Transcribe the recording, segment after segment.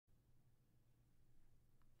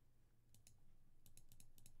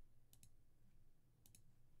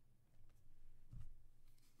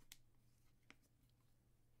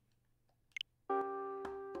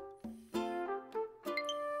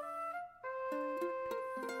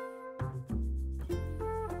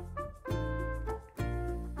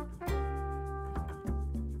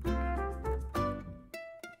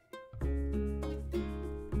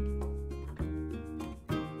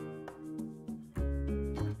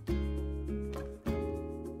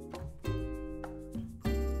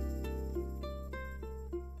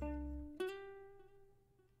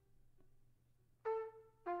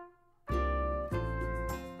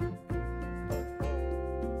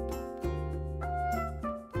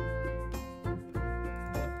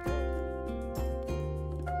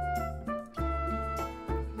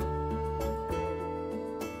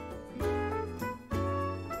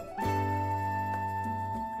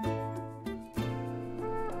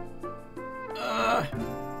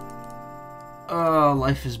Oh,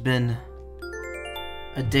 life has been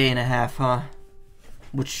a day and a half, huh?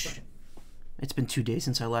 Which, it's been 2 days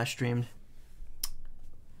since I last streamed.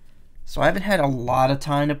 So I haven't had a lot of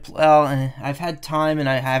time to play. Well, I've had time and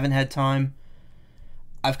I haven't had time.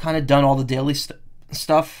 I've kind of done all the daily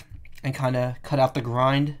stuff and kind of cut out the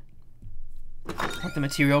grind. Like the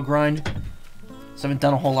material grind. So I haven't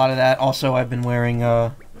done a whole lot of that. Also, I've been wearing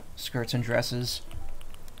skirts and dresses.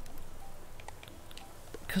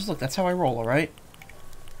 Because look, that's how I roll, alright?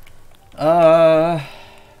 I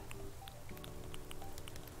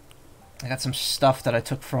got some stuff that I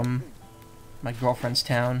took from my girlfriend's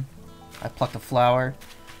town. I plucked a flower.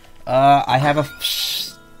 I have a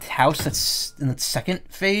house that's in the second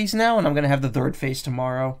phase now, and I'm going to have the third phase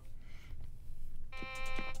tomorrow.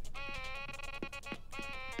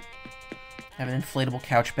 I have an inflatable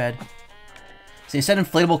couch bed. So you said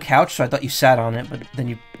inflatable couch, so I thought you sat on it, but then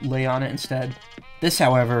you lay on it instead. This,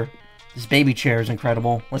 however, this baby chair is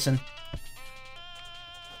incredible. Listen.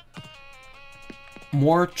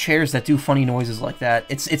 More chairs that do funny noises like that.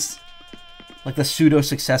 It's like the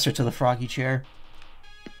pseudo-successor to the Froggy chair.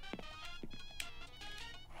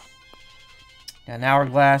 Got an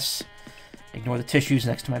hourglass. Ignore the tissues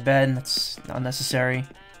next to my bed. That's unnecessary.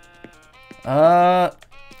 Oh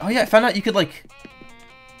yeah, I found out you could, like...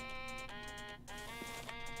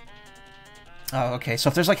 Oh, okay, so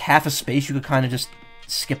if there's like half a space, you could kind of just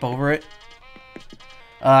skip over it.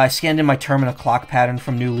 I scanned in my term in a clock pattern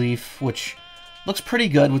from New Leaf, which looks pretty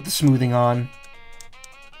good with the smoothing on.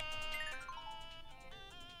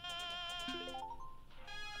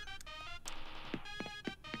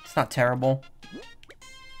 It's not terrible.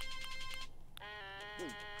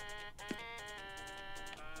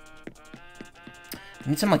 I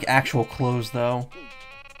need some like actual clothes though.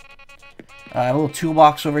 A little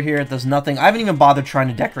toolbox over here. It does nothing. I haven't even bothered trying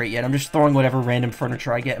to decorate yet. I'm just throwing whatever random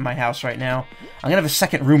furniture I get in my house right now. I'm gonna have a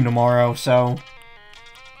second room tomorrow, so...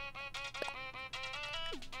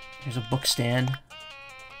 Here's a book stand.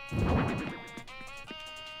 A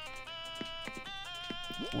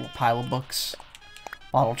little pile of books.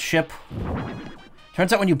 Bottled ship.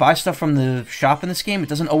 Turns out when you buy stuff from the shop in this game, it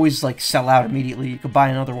doesn't always, like, sell out immediately. You could buy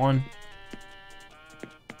another one.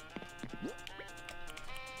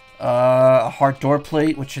 A heart door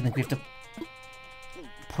plate, which I think we have to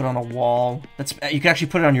put on a wall. That's you can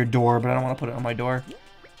actually put it on your door, but I don't want to put it on my door.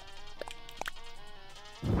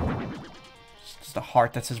 It's just a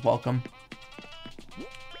heart that says welcome.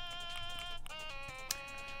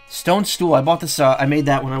 Stone stool. I bought this. I made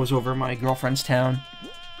that when I was over at my girlfriend's town.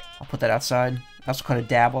 I'll put that outside. I also caught a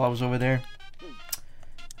dab while I was over there.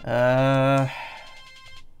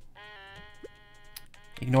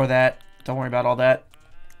 Ignore that. Don't worry about all that.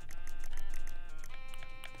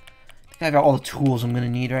 I got all the tools I'm gonna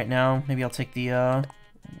need right now. Maybe I'll take the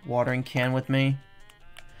watering can with me.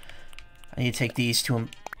 I need to take these to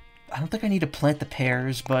them. I don't think I need to plant the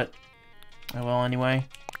pears, but I will anyway.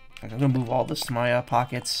 I'm gonna move all this to my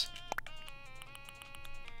pockets.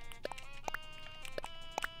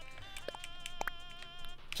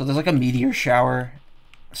 So there's like a meteor shower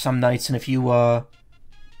some nights, and if you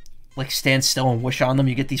like stand still and wish on them,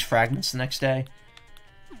 you get these fragments the next day.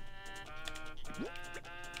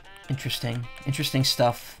 Interesting. Interesting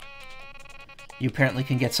stuff. You apparently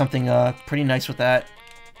can get something pretty nice with that.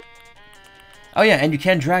 Oh yeah, and you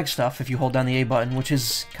can drag stuff if you hold down the A button, which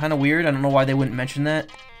is kind of weird. I don't know why they wouldn't mention that.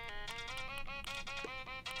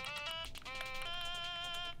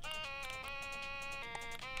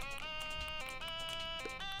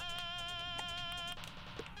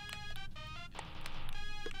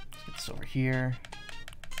 Let's get this over here.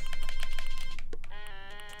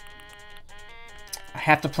 I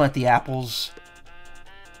have to plant the apples.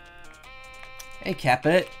 Hey,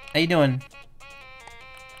 Capit. How you doing?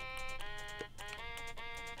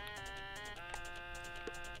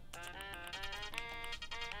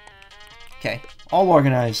 Okay. All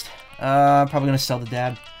organized. Probably gonna sell the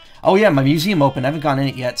dab. Oh yeah, my museum opened. I haven't gone in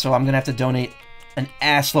it yet, so I'm gonna have to donate an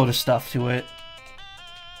assload of stuff to it.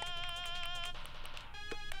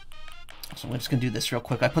 So I'm just gonna do this real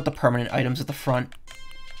quick. I put the permanent items at the front.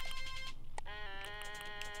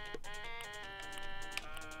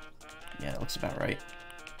 Yeah, that looks about right.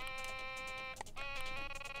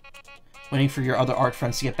 Waiting for your other art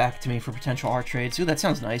friends to get back to me for potential art trades. Ooh, that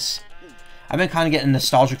sounds nice. I've been kind of getting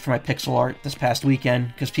nostalgic for my pixel art this past weekend,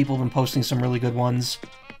 because people have been posting some really good ones.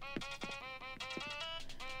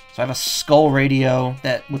 So I have a skull radio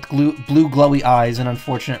that with blue glowy eyes, and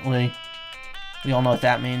unfortunately, we all know what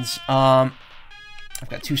that means. I've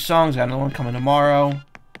got 2 songs, I got another one coming tomorrow.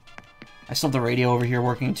 I still have the radio over here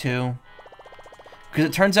working too. Because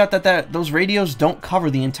it turns out that those radios don't cover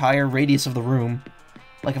the entire radius of the room.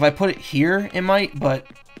 Like, if I put it here, it might, but...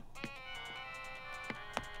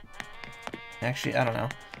 Actually, I don't know.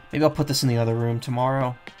 Maybe I'll put this in the other room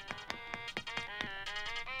tomorrow.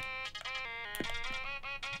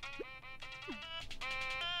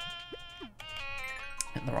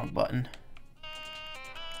 Hitting the wrong button.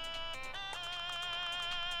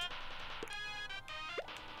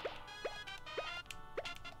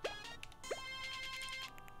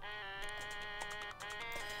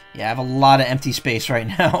 Yeah, I have a lot of empty space right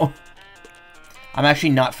now. I'm actually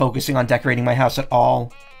not focusing on decorating my house at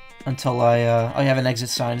all until I have an exit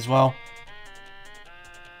sign as well.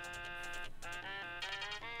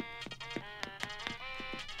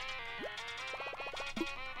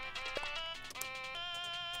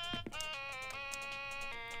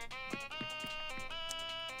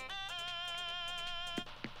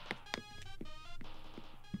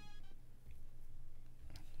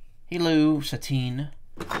 Hello, Satine.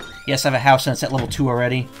 Yes, I have a house and it's at level 2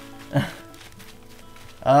 already.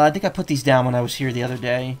 I think I put these down when I was here the other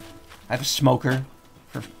day. I have a smoker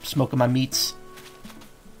for smoking my meats.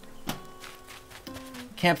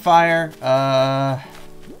 Campfire.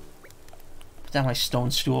 Put down my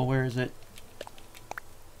stone stool. Where is it?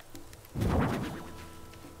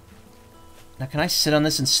 Now, can I sit on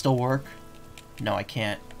this and still work? No, I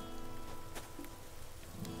can't.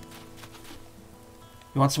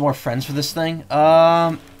 You want some more friends for this thing?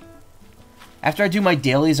 After I do my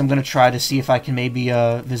dailies, I'm going to try to see if I can maybe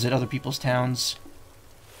visit other people's towns.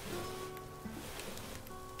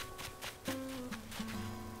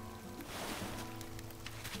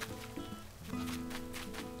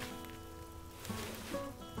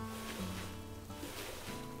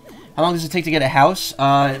 How long does it take to get a house?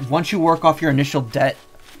 Once you work off your initial debt,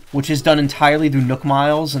 which is done entirely through Nook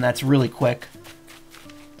Miles, and that's really quick.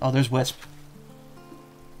 Oh, there's Wisp.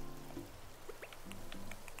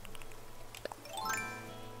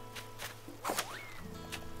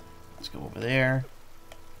 There.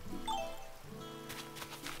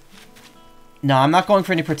 No, I'm not going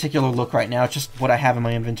for any particular look right now. It's just what I have in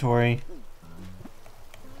my inventory.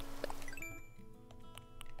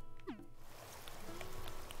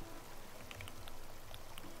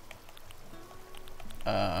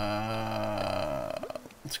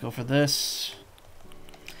 Let's go for this.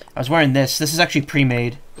 I was wearing this. This is actually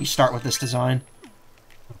pre-made. You start with this design.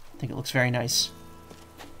 I think it looks very nice.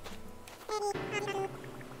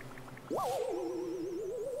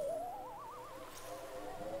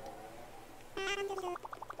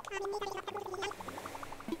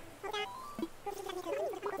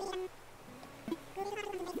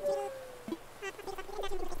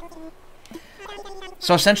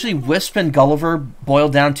 So essentially, Wisp and Gulliver boil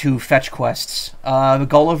down to fetch quests.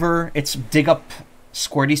 Gulliver, it's dig up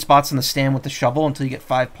squirty spots in the stand with the shovel until you get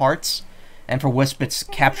 5 parts. And for Wisp, it's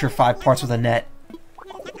capture 5 parts with a net.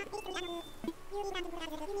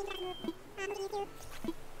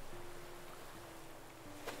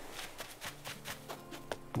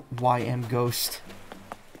 YM Ghost.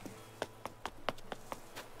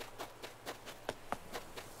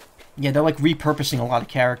 Yeah, they're like repurposing a lot of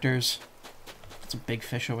characters. It's a big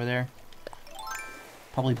fish over there.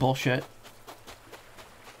 Probably bullshit.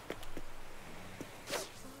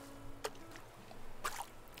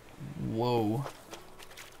 Whoa.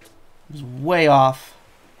 It was way off.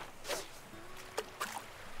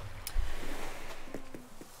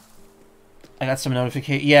 I got some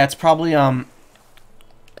notification. Yeah, it's probably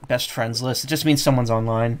best friends list. It just means someone's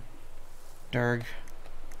online. Derg.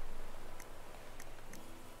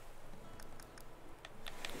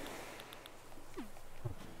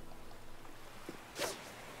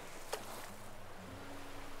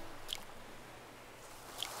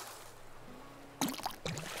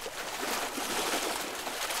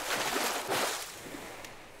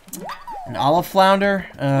 An olive flounder?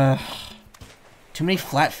 Too many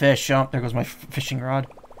flat fish. Oh, there goes my fishing rod.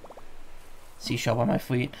 Seashell by my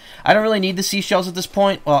fleet. I don't really need the seashells at this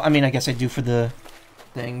point. Well, I mean, I guess I do for the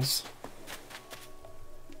things.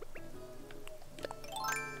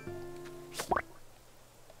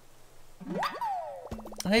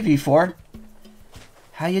 Hey, V4.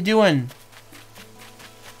 How you doing?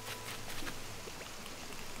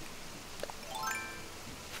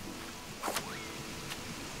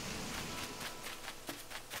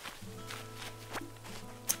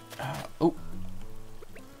 Oh.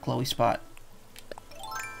 Glowy spot.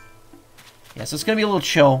 Yeah, so it's going to be a little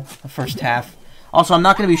chill the first half. Also, I'm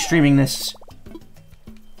not going to be streaming this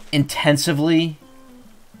intensively.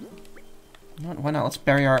 Why not? Let's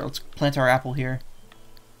plant our apple here.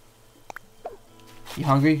 You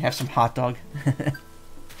hungry? Have some hot dog.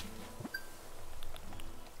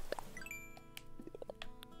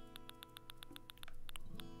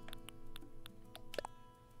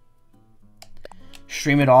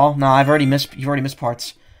 Stream it all? Nah, you've already missed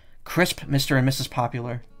parts. Crisp, Mr. and Mrs.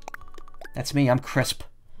 Popular. That's me, I'm Crisp.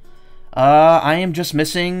 I am just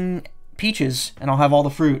missing peaches, and I'll have all the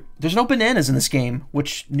fruit. There's no bananas in this game,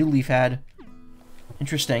 which New Leaf had.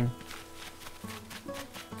 Interesting.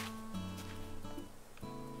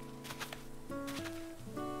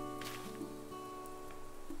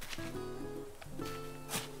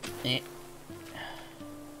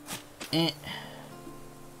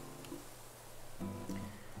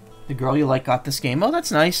 The girl you like got this game. Oh,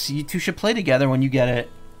 that's nice. You two should play together when you get it.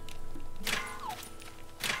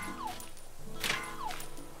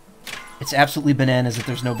 It's absolutely bananas if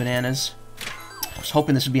there's no bananas. I was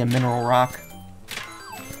hoping this would be a mineral rock.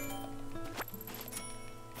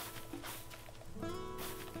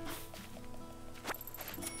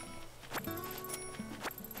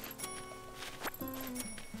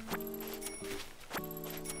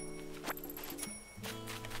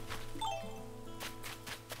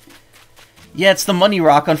 Yeah, it's the money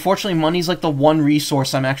rock. Unfortunately, money's like the one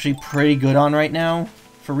resource I'm actually pretty good on right now,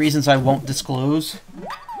 for reasons I won't disclose.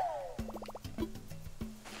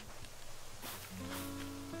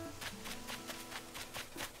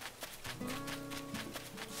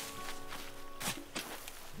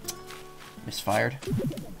 Misfired.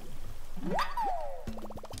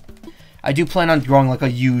 I do plan on growing like a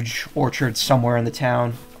huge orchard somewhere in the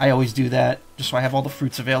town. I always do that, just so I have all the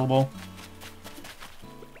fruits available.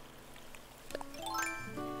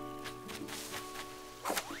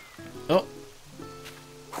 Oh.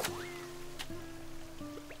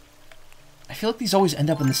 I feel like these always end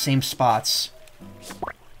up in the same spots.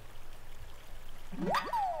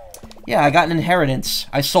 Yeah, I got an inheritance.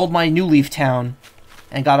 I sold my New Leaf town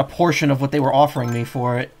and got a portion of what they were offering me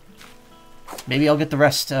for it. Maybe I'll get the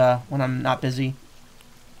rest when I'm not busy.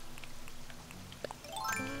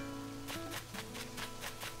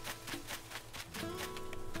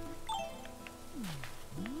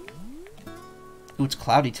 Ooh, it's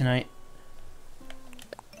cloudy tonight.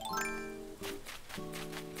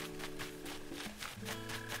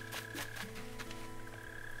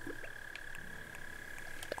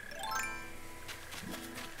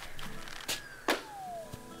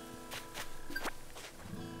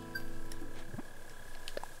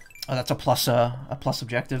 Oh, that's a plus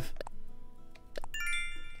objective.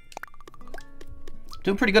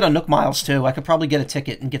 Doing pretty good on Nook Miles, too. I could probably get a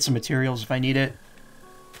ticket and get some materials if I need it.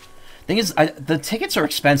 Thing is, the tickets are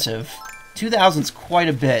expensive. 2,000's quite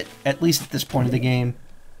a bit, at least at this point of the game.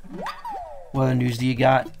 What other news do you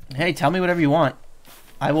got? Hey, tell me whatever you want.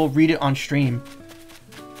 I will read it on stream.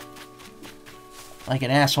 Like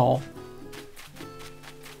an asshole.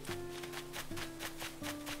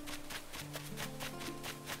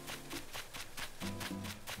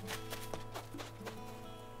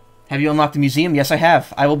 Have you unlocked the museum? Yes, I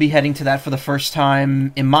have. I will be heading to that for the first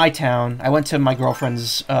time in my town. I went to my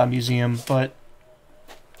girlfriend's museum, but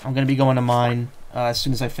I'm going to be going to mine as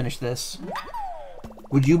soon as I finish this.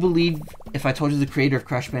 Would you believe if I told you the creator of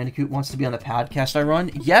Crash Bandicoot wants to be on the podcast I run?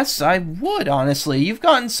 Yes, I would, honestly. You've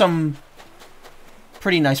gotten some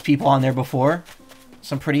pretty nice people on there before.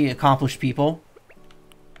 Some pretty accomplished people.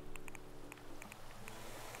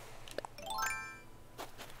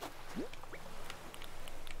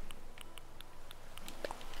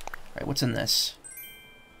 Alright, what's in this?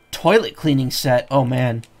 Toilet cleaning set. Oh,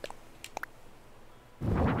 man.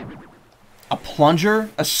 A plunger,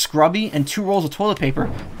 a scrubby, and 2 rolls of toilet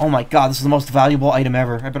paper. Oh my god, this is the most valuable item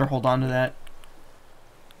ever. I better hold on to that.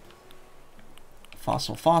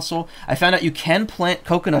 Fossil. I found out you can plant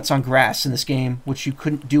coconuts on grass in this game, which you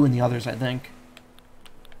couldn't do in the others, I think.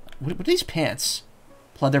 What are these pants?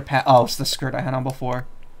 Pleather pants. Oh, it's the skirt I had on before.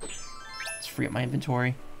 Let's free up my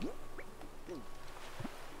inventory.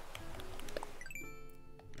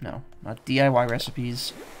 No, not DIY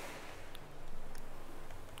recipes.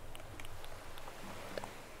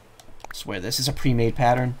 I swear this is a pre-made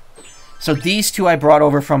pattern. So these two I brought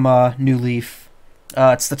over from New Leaf.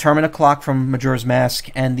 It's the Termina clock from Majora's Mask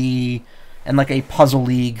and like a Puzzle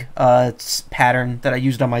League pattern that I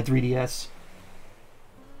used on my 3DS.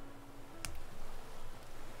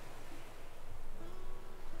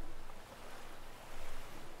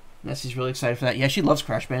 Nessie's really excited for that. Yeah, she loves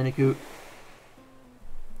Crash Bandicoot.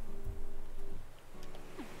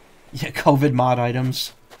 Yeah, COVID mod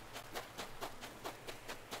items.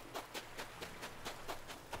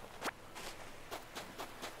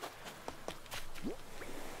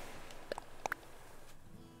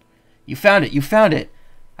 You found it, you found it.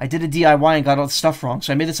 I did a DIY and got all the stuff wrong,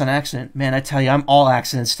 so I made this on accident. Man, I tell you, I'm all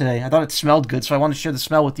accidents today. I thought it smelled good, so I wanted to share the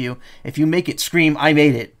smell with you. If you make it scream, I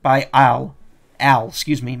made it. By Al.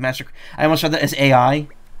 Excuse me, Master. I almost read that as AI,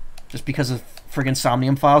 just because of friggin'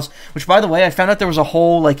 Somnium Files. Which, by the way, I found out there was a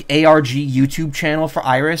whole, like, ARG YouTube channel for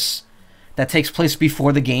Iris that takes place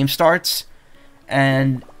before the game starts.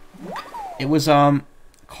 And it was,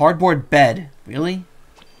 Cardboard Bed. Really?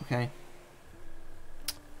 Okay.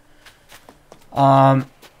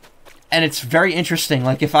 And it's very interesting.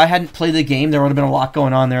 Like, if I hadn't played the game, there would have been a lot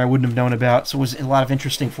going on there I wouldn't have known about. So it was a lot of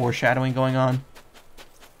interesting foreshadowing going on.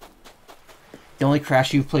 The only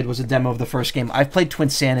Crash you've played was a demo of the first game. I've played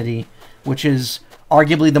Twinsanity, which is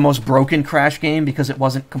arguably the most broken Crash game because it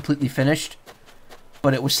wasn't completely finished.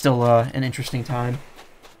 But it was still an interesting time.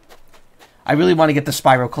 I really want to get the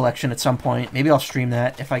Spyro collection at some point. Maybe I'll stream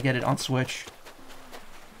that if I get it on Switch.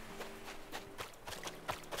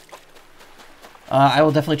 I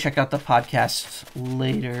will definitely check out the podcast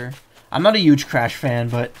later. I'm not a huge Crash fan,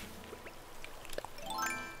 but...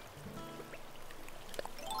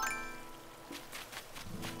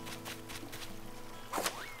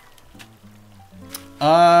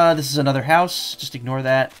 this is another house. Just ignore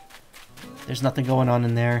that. There's nothing going on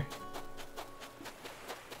in there.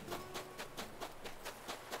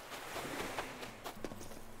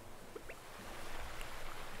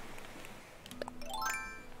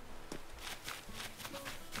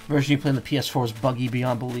 Version you play on the PS4 is buggy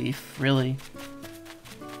beyond belief. Really?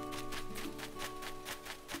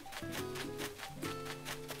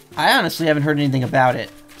 I honestly haven't heard anything about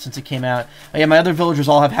it since it came out. Oh, yeah, my other villagers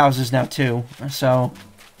all have houses now, too. So,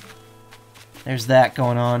 there's that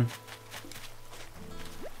going on.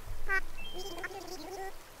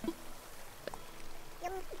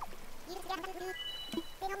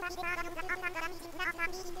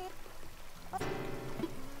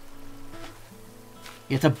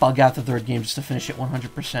 You have to bug out the third game just to finish it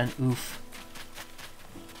 100%. Oof.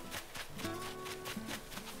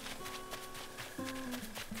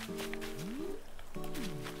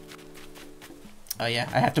 Oh yeah,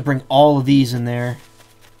 I have to bring all of these in there.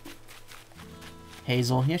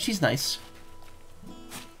 Hazel. Yeah, she's nice.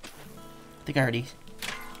 I think I already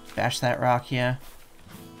bashed that rock, yeah.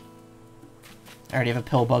 I already have a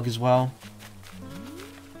pill bug as well.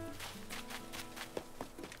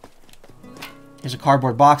 Here's a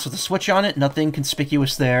cardboard box with a switch on it. Nothing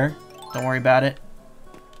conspicuous there. Don't worry about it.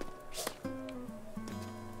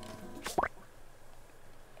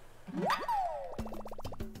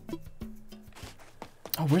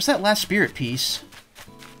 Oh, where's that last spirit piece?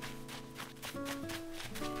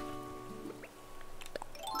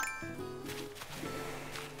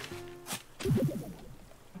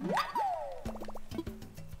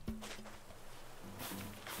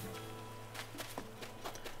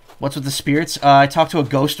 What's with the spirits? I talked to a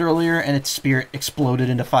ghost earlier, and its spirit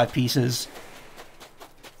exploded into 5 pieces.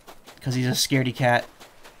 Because he's a scaredy cat.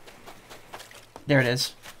 There it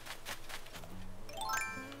is.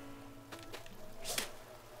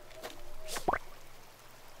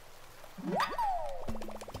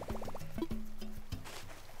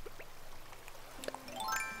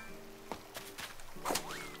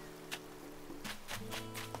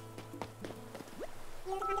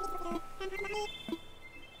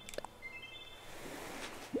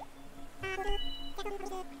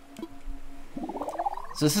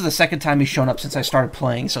 So this is the second time he's shown up since I started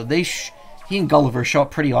playing, so he and Gulliver show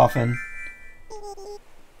up pretty often.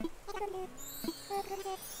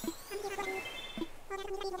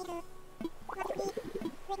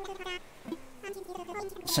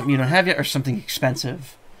 Something you don't have yet, or something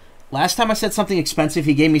expensive? Last time I said something expensive,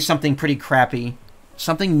 he gave me something pretty crappy.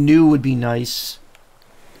 Something new would be nice.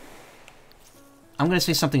 I'm gonna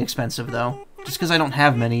say something expensive, though. Just because I don't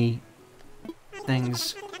have many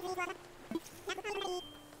things.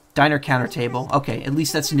 Diner counter table. Okay, at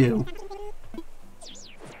least that's new.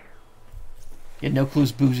 Yeah, no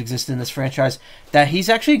clues booze existed in this franchise. That he's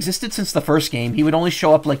actually existed since the first game. He would only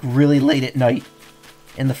show up like really late at night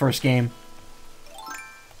in the first game.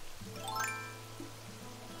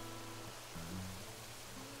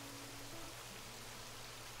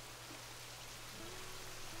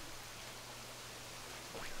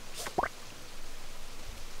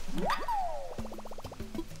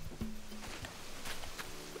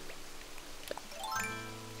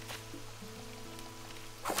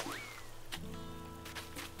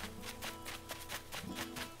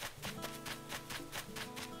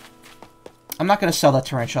 I'm not going to sell that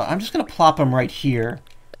tarantula. I'm just going to plop him right here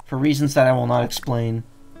for reasons that I will not explain.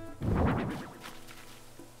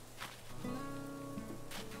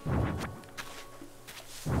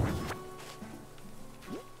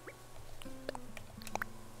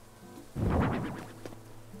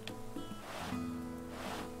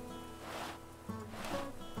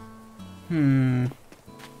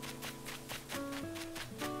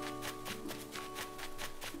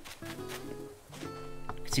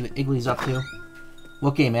 Let's see what Iggly's up to.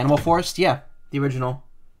 What game? Animal Forest? Yeah, the original.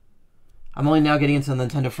 I'm only now getting into the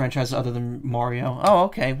Nintendo franchise other than Mario. Oh,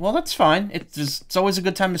 okay. Well, that's fine. It's always a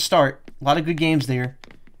good time to start. A lot of good games there.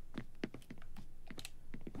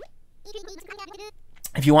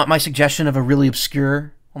 If you want my suggestion of a really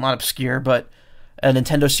obscure, well, not obscure, but a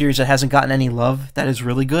Nintendo series that hasn't gotten any love, that is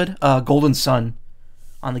really good, Golden Sun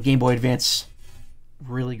on the Game Boy Advance.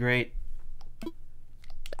 Really great.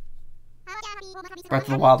 Breath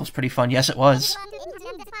of the Wild was pretty fun. Yes, it was.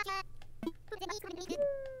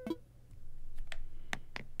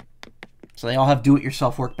 So they all have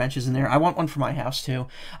do-it-yourself workbenches in there. I want one for my house, too.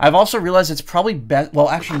 I've also realized it's probably best... Well,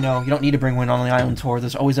 actually, no. You don't need to bring one on the island tour.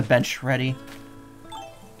 There's always a bench ready.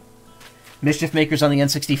 Mischief Makers on the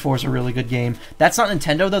N64 is a really good game. That's not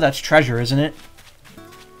Nintendo, though. That's Treasure, isn't it?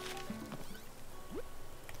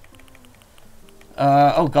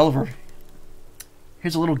 Oh, Gulliver.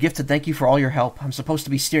 Here's a little gift to thank you for all your help. I'm supposed to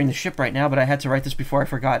be steering the ship right now, but I had to write this before I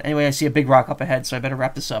forgot. Anyway, I see a big rock up ahead, so I better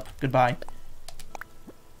wrap this up. Goodbye.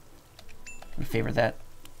 I favor that.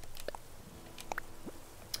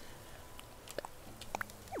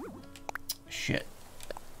 Shit.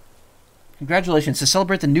 Congratulations. To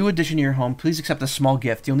celebrate the new addition to your home, please accept a small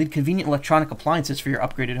gift. You'll need convenient electronic appliances for your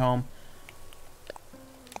upgraded home.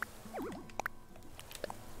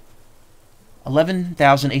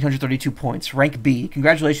 11,832 points. Rank B.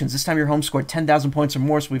 Congratulations. This time your home scored 10,000 points or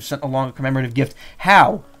more, so we've sent along a commemorative gift.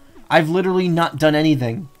 How? I've literally not done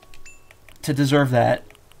anything to deserve that.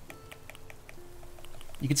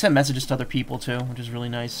 You can send messages to other people, too, which is really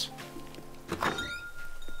nice.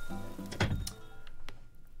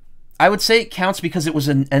 I would say it counts because it was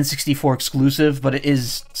an N64 exclusive, but it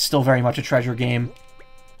is still very much a Treasure game.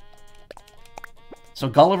 So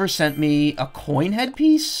Gulliver sent me a coin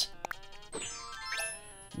headpiece?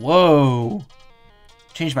 Whoa.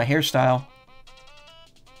 Changed my hairstyle.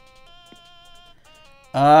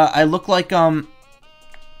 I look like that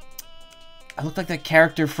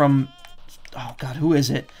character from... Oh, God, who is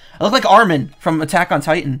it? I look like Armin from Attack on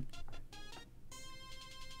Titan.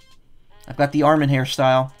 I've got the Armin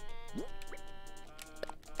hairstyle.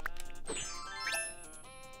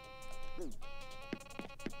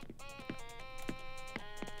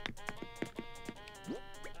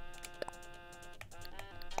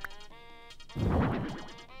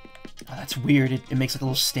 Oh, that's weird. It makes like a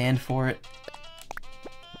little stand for it.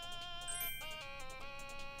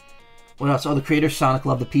 What else? Oh, the creator Sonic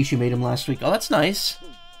loved the piece you made him last week. Oh, that's nice.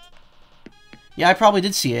 Yeah, I probably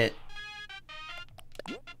did see it.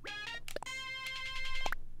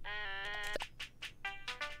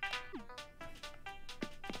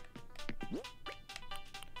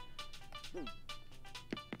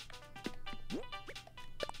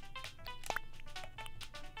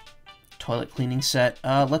 Toilet cleaning set.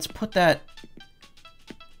 Let's put that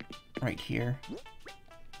right here.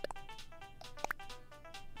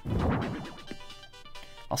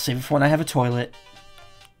 I'll save it for when I have a toilet.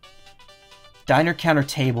 Diner counter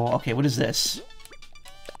table. Okay, what is this?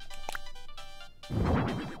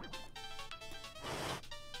 Wow,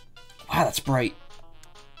 that's bright.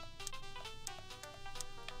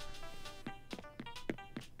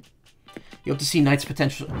 You hope to see Knights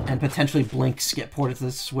potentially Blinks get ported to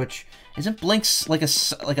the Switch. Isn't Blinks like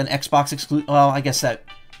an Xbox exclusive? Well, I guess that's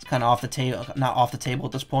kind of off the table. Not off the table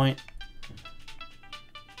at this point.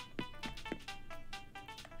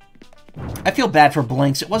 I feel bad for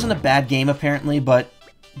Blinks. It wasn't a bad game, apparently, but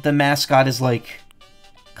the mascot is, like,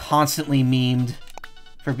 constantly memed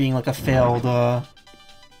for being, like, a failed,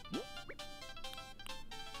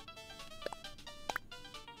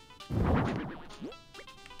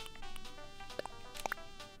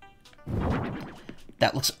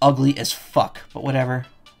 That looks ugly as fuck, but whatever.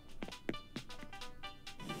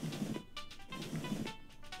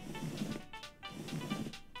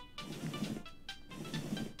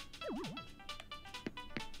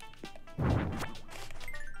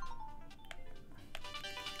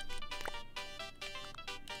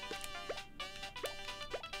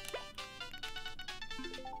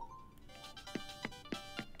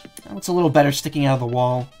 It's a little better sticking out of the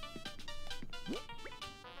wall.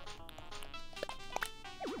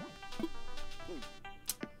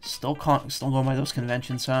 Still going by those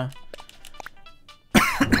conventions, huh?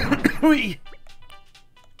 I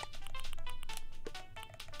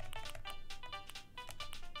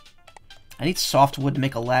need softwood to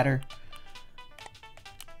make a ladder.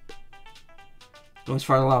 Going as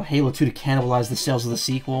far to allow Halo 2 to cannibalize the sales of the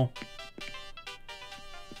sequel.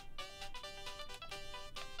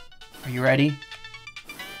 Are you ready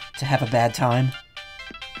to have a bad time?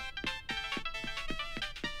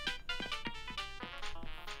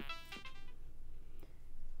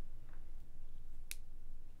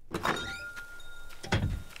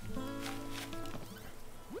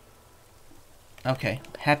 Okay,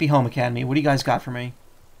 Happy Home Academy. What do you guys got for me?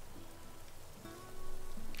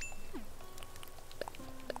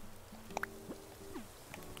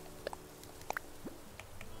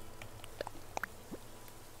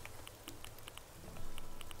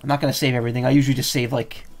 I'm not going to save everything. I usually just save,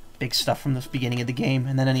 like, big stuff from the beginning of the game,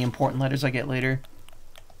 and then any important letters I get later.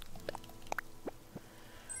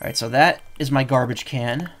 Alright, so that is my garbage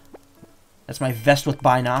can. That's my vest with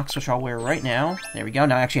binocs, which I'll wear right now. There we go.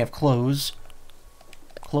 Now I actually have clothes.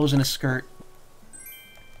 Clothes and a skirt.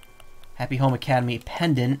 Happy Home Academy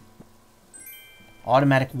pendant.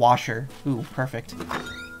 Automatic washer. Ooh, perfect.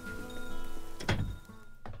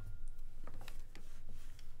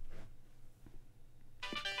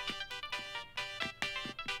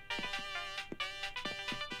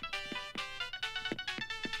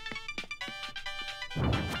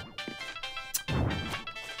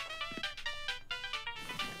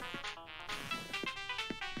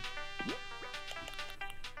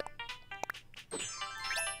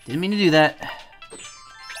 Didn't mean to do that.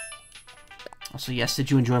 Also, yes,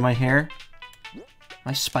 did you enjoy my hair?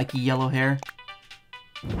 My spiky yellow hair?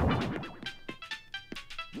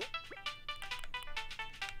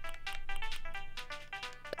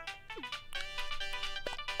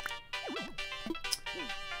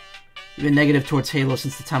 You've been negative towards Halo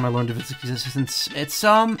since the time I learned of its existence. It's,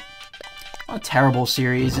 not a terrible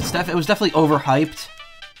series. It was definitely overhyped.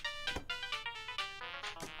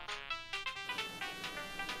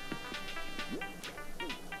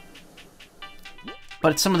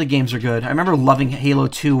 But some of the games are good. I remember loving Halo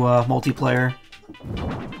 2 multiplayer.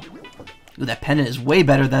 Ooh, that pendant is way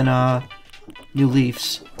better than New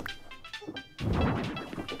Leaf's.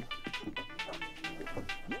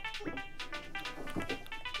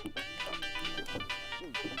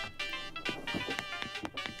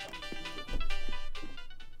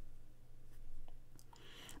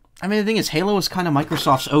 I mean, the thing is, Halo is kind of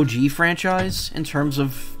Microsoft's OG franchise in terms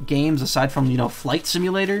of games, aside from, you know, Flight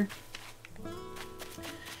Simulator.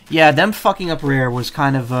 Yeah, them fucking up Rare was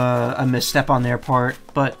kind of a misstep on their part,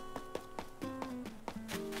 but...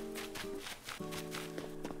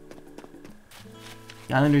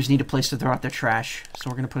 The Islanders need a place to throw out their trash, so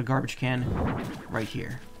we're gonna put a garbage can right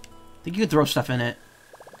here. I think you could throw stuff in it.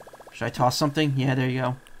 Should I toss something? Yeah, there you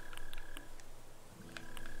go.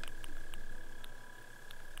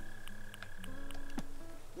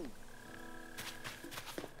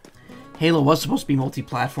 Halo was supposed to be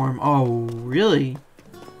multi-platform. Oh, really?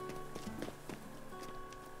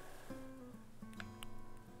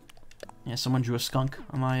 Yeah, someone drew a skunk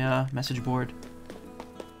on my message board.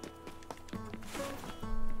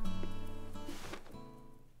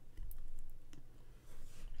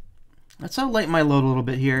 Let's lighten my load a little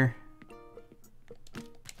bit here.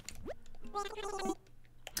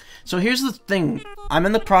 So here's the thing. I'm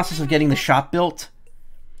in the process of getting the shop built.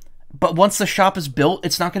 But once the shop is built,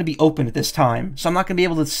 it's not going to be open at this time. So I'm not going to be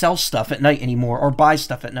able to sell stuff at night anymore or buy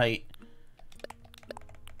stuff at night.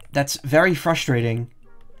 That's very frustrating.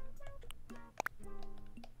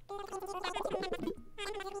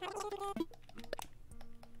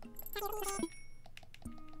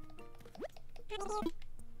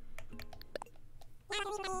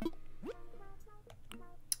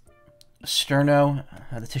 Sterno.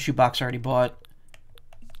 The tissue box I already bought.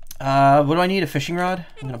 What do I need? A fishing rod?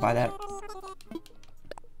 I'm gonna buy that.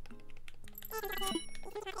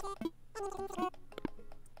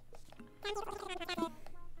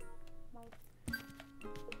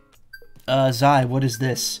 Zai, what is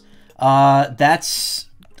this? That's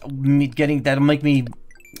me getting, that'll make me,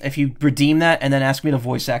 if you redeem that and then ask me to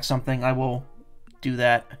voice act something, I will do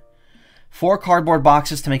that. 4 cardboard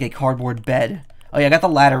boxes to make a cardboard bed. Oh yeah, I got the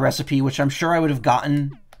ladder recipe, which I'm sure I would have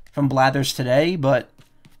gotten from Blathers today, but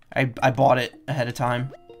I bought it ahead of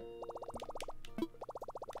time.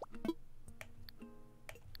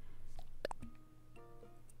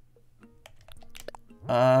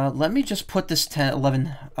 Let me just put this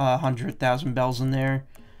 1,100,000 bells in there.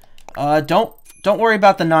 Don't worry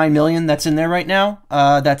about the 9 million that's in there right now.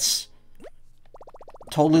 That's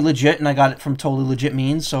totally legit, and I got it from totally legit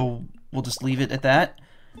means, so we'll just leave it at that.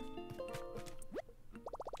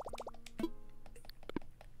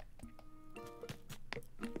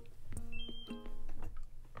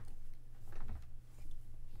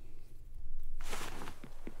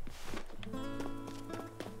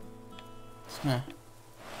 Just gonna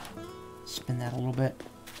spin that a little bit.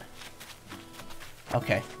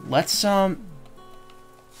 Okay, let's grab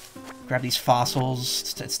these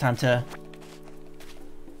fossils. It's time to...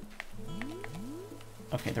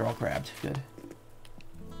 Okay, they're all grabbed. Good.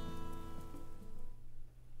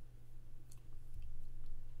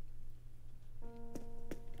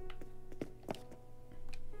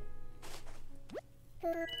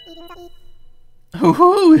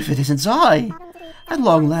 Hoo-hoo, if it isn't I! At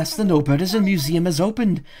long last, the Nobertisan Museum has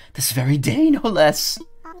opened, this very day, no less.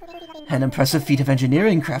 An impressive feat of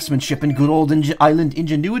engineering, craftsmanship, and good old island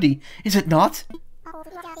ingenuity, is it not?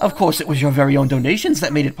 Of course, it was your very own donations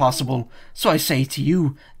that made it possible, so I say to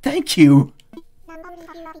you, thank you!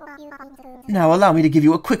 Now allow me to give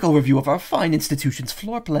you a quick overview of our fine institution's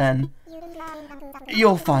floor plan.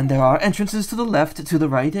 You'll find there are entrances to the left, to the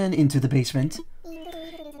right, and into the basement.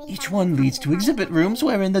 Each one leads to exhibit rooms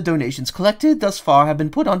wherein the donations collected thus far have been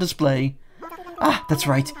put on display. Ah, that's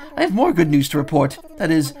right. I have more good news to report. That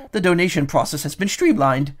is, the donation process has been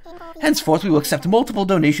streamlined. Henceforth, we will accept multiple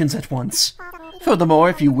donations at once. Furthermore,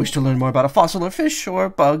 if you wish to learn more about a fossil or fish, or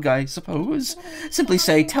bug, I suppose, simply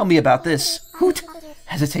say, tell me about this. Hoot!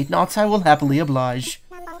 Hesitate not, I will happily oblige.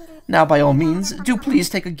 Now, by all means, do please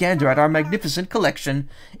take a gander at our magnificent collection.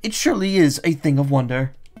 It surely is a thing of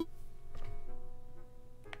wonder.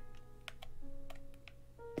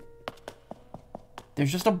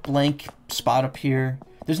 There's just a blank spot up here.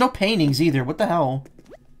 There's no paintings either. What the hell?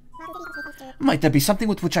 Might there be something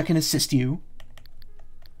with which I can assist you?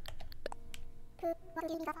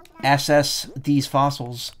 Assess these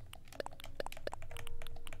fossils.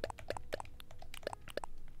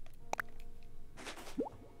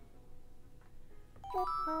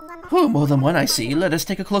 Oh, more than one, I see. Let us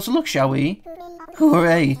take a closer look, shall we?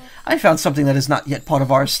 Hooray! I found something that is not yet part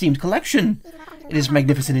of our esteemed collection. It is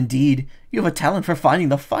magnificent indeed. You have a talent for finding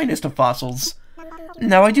the finest of fossils.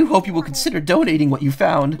 Now, I do hope you will consider donating what you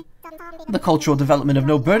found. The cultural development of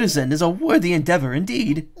Nobertisan is a worthy endeavor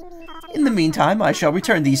indeed. In the meantime, I shall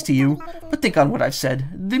return these to you, but think on what I've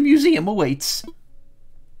said. The museum awaits.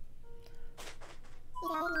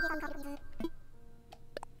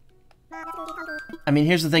 I mean,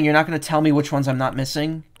 here's the thing, you're not going to tell me which ones I'm not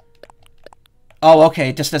missing. Oh, okay,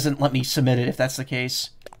 it just doesn't let me submit it if that's the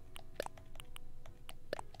case.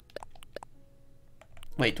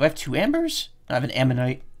 Wait, do I have 2 ambers? I have an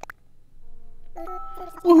ammonite.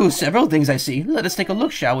 Woohoo, several things I see. Let us take a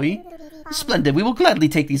look, shall we? Splendid, we will gladly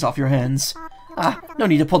take these off your hands. Ah, no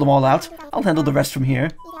need to pull them all out. I'll handle the rest from here.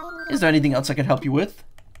 Is there anything else I can help you with?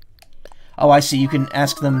 Oh, I see, you can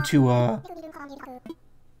ask them to,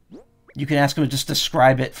 you can ask them to just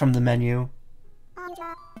describe it from the menu.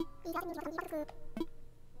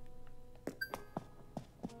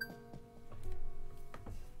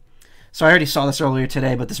 So I already saw this earlier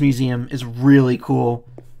today, but this museum is really cool.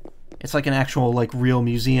 It's like an actual, like, real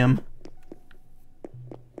museum.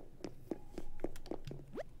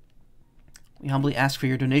 We humbly ask for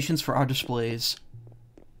your donations for our displays.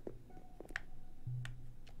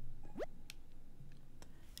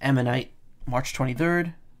 Ammonite, March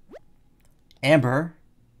 23rd. Amber.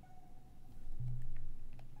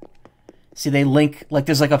 See, they link, like,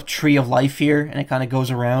 there's like a tree of life here, and it kind of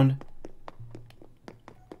goes around.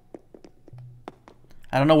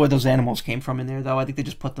 I don't know where those animals came from in there, though. I think they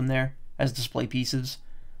just put them there as display pieces.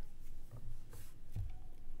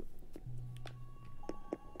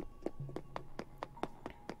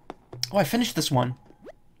 Oh, I finished this one.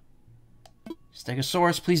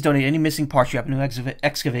 Stegosaurus, please donate any missing parts you happen to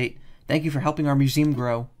excavate. Thank you for helping our museum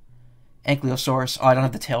grow. Ankylosaurus. Oh, I don't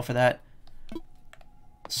have the tail for that.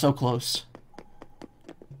 So close.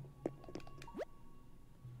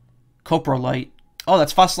 Coprolite. Oh,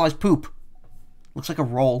 that's fossilized poop. Looks like a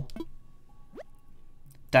roll.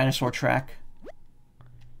 Dinosaur track.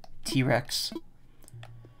 T-Rex.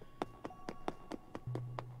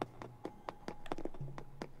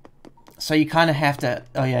 So you kind of have to...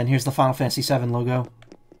 Oh yeah, and here's the Final Fantasy VII logo.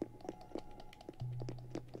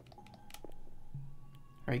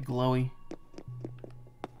 Very glowy.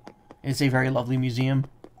 It's a very lovely museum.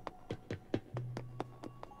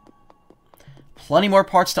 Plenty more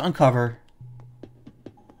parts to uncover.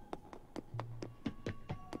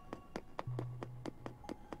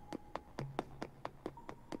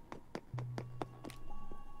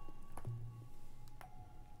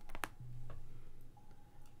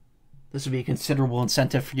 This would be a considerable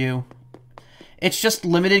incentive for you. It's just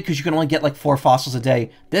limited because you can only get like 4 fossils a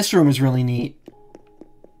day. This room is really neat.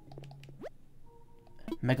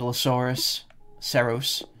 Megalosaurus.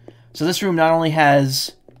 Ceros. So this room not only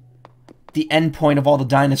has the end point of all the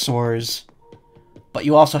dinosaurs, but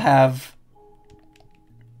you also have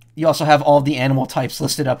all of the animal types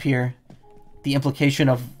listed up here. The implication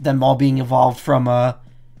of them all being evolved from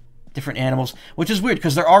different animals. Which is weird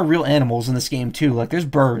because there are real animals in this game too. Like there's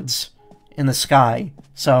birds in the sky,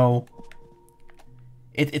 so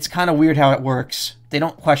it's kind of weird how it works. They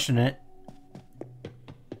don't question it.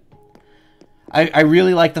 I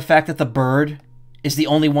really like the fact that the bird is the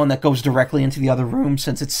only one that goes directly into the other room,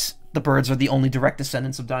 since it's the birds are the only direct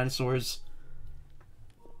descendants of dinosaurs.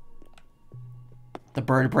 The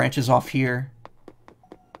bird branches off here.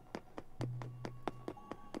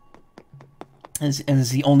 And is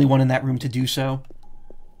the only one in that room to do so.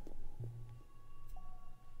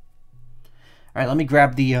 Alright, let me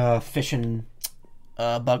grab the fish and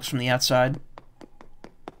bugs from the outside.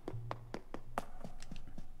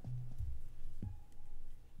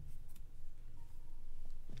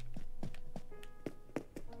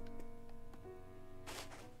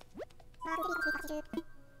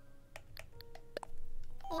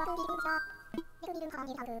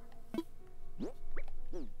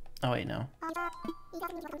 Oh wait, no.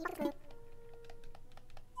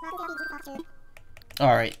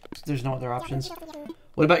 Alright, there's no other options.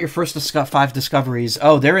 What about your first 5 discoveries?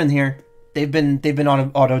 Oh, they're in here. They've been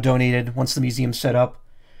auto-donated once the museum's set up.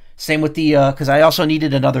 Same with the, because I also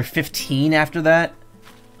needed another 15 after that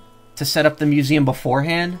to set up the museum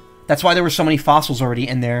beforehand. That's why there were so many fossils already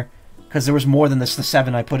in there, because there was more than the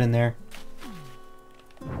 7 I put in there.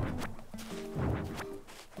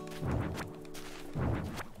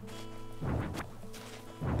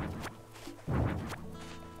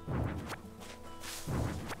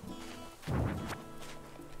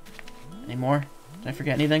 Any more? Did I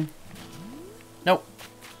forget anything? Nope.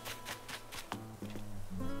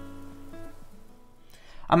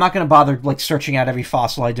 I'm not going to bother, like, searching out every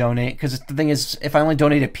fossil I donate, because the thing is, if I only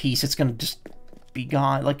donate a piece, it's going to just be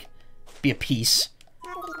gone, like, be a piece.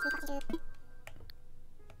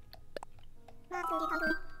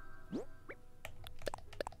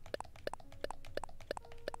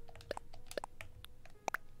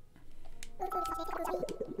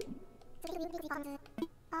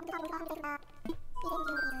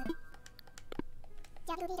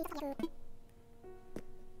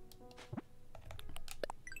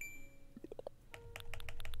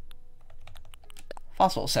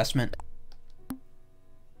 Fossil assessment.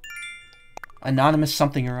 Anonymous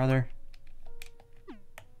something or other.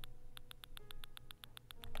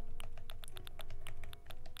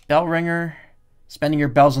 Bell ringer. Spending your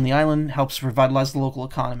bells on the island helps revitalize the local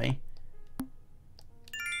economy.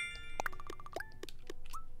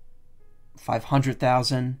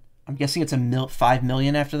 500,000. I'm guessing it's 5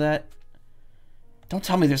 million after that. Don't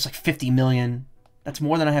tell me there's like 50 million. That's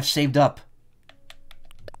more than I have saved up.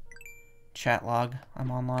 Chat log. I'm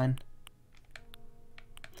online.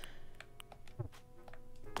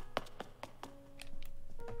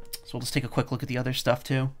 So we'll just take a quick look at the other stuff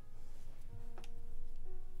too.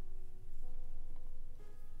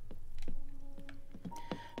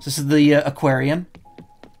 So this is the aquarium.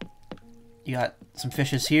 You got some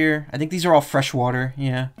fishes here. I think these are all freshwater,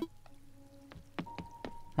 yeah.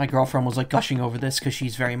 My girlfriend was like gushing over this because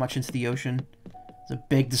she's very much into the ocean. There's a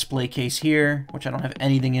big display case here, which I don't have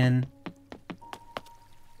anything in.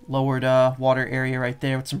 Lowered water area right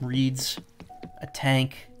there with some reeds. A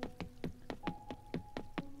tank.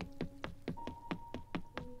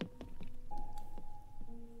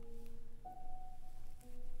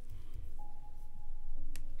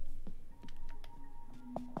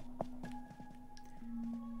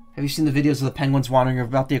 Have you seen the videos of the penguins wandering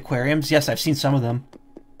about the aquariums? Yes, I've seen some of them.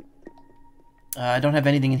 I don't have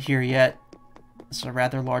anything in here yet. This is a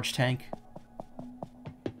rather large tank.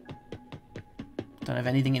 Don't have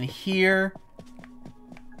anything in here.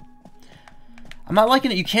 I'm not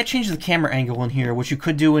liking it. You can't change the camera angle in here, which you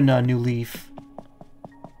could do in New Leaf.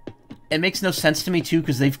 It makes no sense to me, too,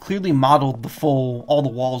 because they've clearly modeled all the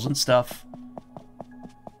walls and stuff.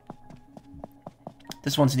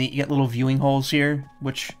 This one's neat. You get little viewing holes here,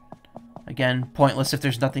 which, again, pointless if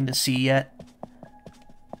there's nothing to see yet.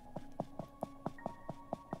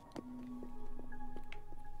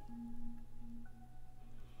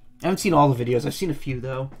 I haven't seen all the videos. I've seen a few,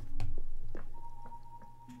 though.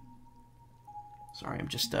 Sorry, I'm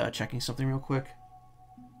just checking something real quick.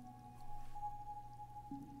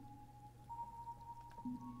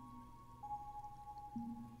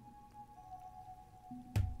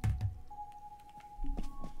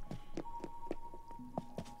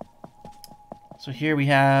 So here we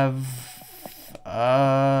have...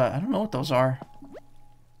 I don't know what those are.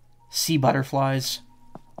 Sea butterflies.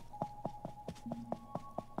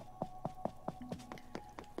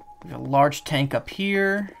 A large tank up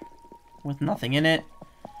here with nothing in it.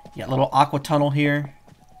 You got a little aqua tunnel here.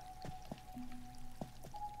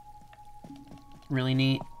 Really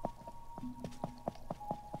neat.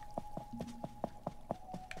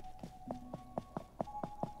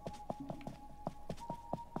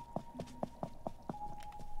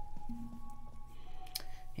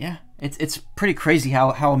 Yeah, it's pretty crazy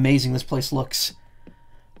how amazing this place looks.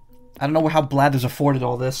 I don't know how Blathers afforded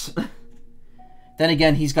all this. Then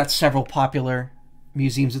again, he's got several popular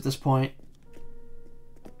museums at this point.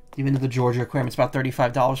 Even to the Georgia Aquarium, it's about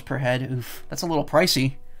 $35 per head. Oof, that's a little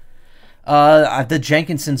pricey. The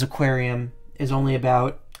Jenkinson's Aquarium is only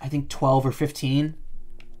about, I think, 12 or 15.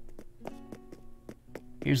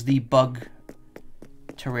 Here's the bug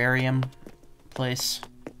terrarium place.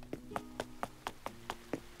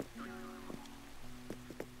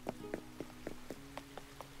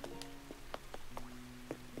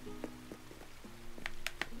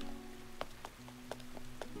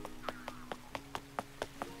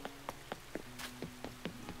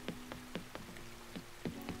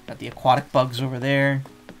 Got the aquatic bugs over there.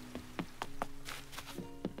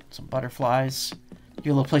 Some butterflies.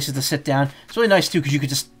 Your little places to sit down. It's really nice too because you could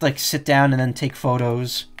just like sit down and then take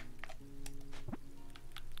photos.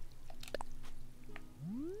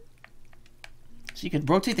 So you could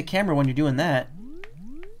rotate the camera when you're doing that.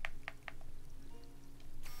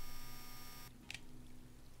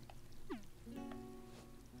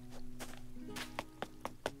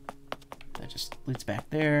 That just leads back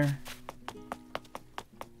there.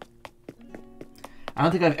 I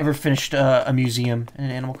don't think I've ever finished a museum in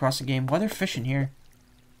an Animal Crossing game. Why are there fish in here?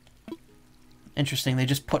 Interesting, they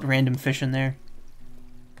just put random fish in there.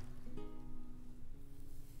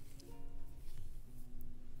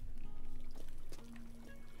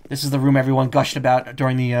 This is the room everyone gushed about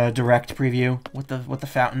during the direct preview with the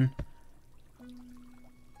fountain.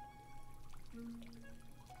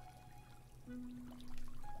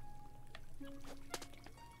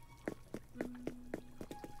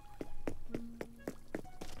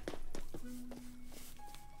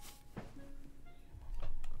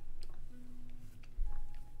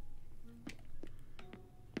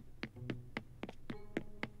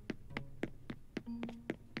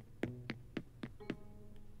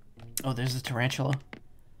 Oh, there's the tarantula.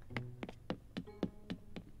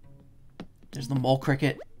 There's the mole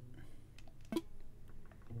cricket.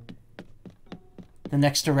 The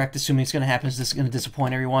next direct, assuming it's going to happen, is this is going to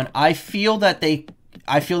disappoint everyone. I feel that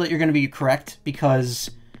you're going to be correct because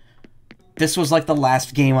this was like the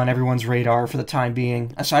last game on everyone's radar for the time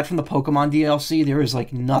being. Aside from the Pokemon DLC, there is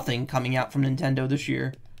like nothing coming out from Nintendo this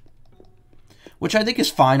year. Which I think is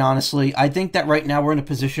fine, honestly. I think that right now we're in a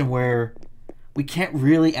position where we can't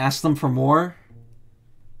really ask them for more.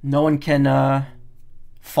 No one can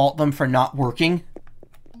fault them for not working.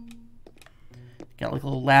 Got like a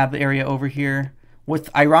little lab area over here with,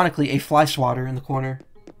 ironically, a fly swatter in the corner.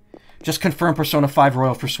 Just confirm Persona 5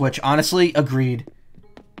 Royal for Switch. Honestly, agreed.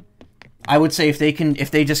 I would say if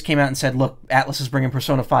they just came out and said, look, Atlas is bringing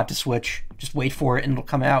Persona 5 to Switch, just wait for it and it'll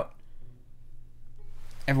come out.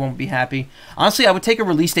 Everyone would be happy. Honestly, I would take a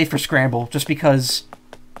release date for Scramble, just because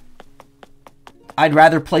I'd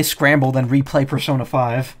rather play Scramble than replay Persona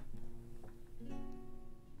 5.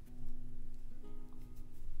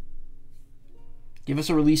 Give us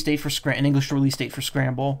a release date for an English release date for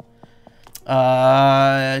Scramble.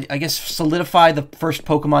 I guess solidify the first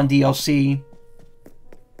Pokemon DLC.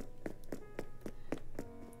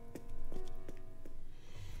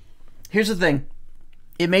 Here's the thing.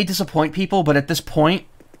 It may disappoint people, but at this point,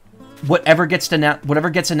 whatever gets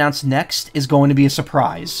announced next is going to be a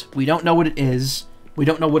surprise. We don't know what it is. We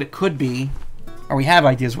don't know what it could be. Or we have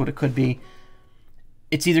ideas what it could be.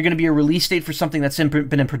 It's either going to be a release date for something that's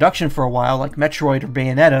been in production for a while, like Metroid or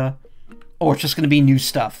Bayonetta, or it's just going to be new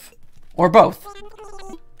stuff. Or both.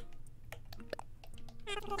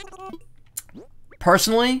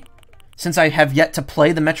 Personally, since I have yet to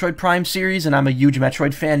play the Metroid Prime series, and I'm a huge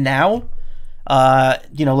Metroid fan now,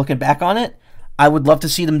 you know, looking back on it, I would love to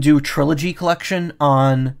see them do a trilogy collection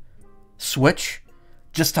on Switch,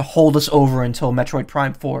 just to hold us over until Metroid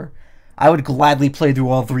Prime 4. I would gladly play through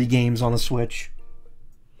all 3 games on the Switch.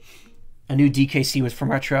 A new DKC with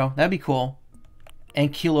from Retro. That'd be cool.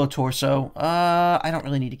 And Kilo Torso. I don't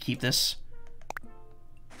really need to keep this.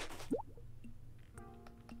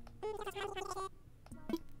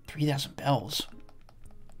 $3,000 bells.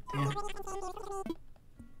 Damn.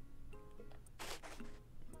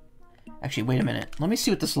 Actually, wait a minute. Let me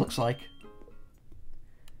see what this looks like.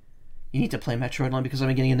 You need to play Metroid Line because I've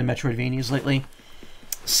been getting into Metroidvanias lately.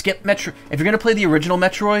 Skip Metro. If you're going to play the original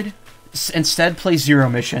Metroid, instead play Zero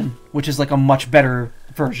Mission, which is like a much better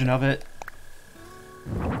version of it.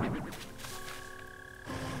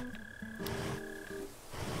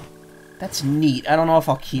 That's neat. I don't know if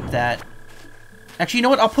I'll keep that. Actually, you know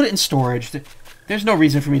what? I'll put it in storage. There's no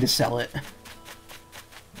reason for me to sell it.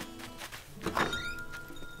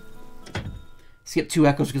 Skip 2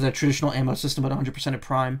 Echoes because of traditional ammo system at 100% at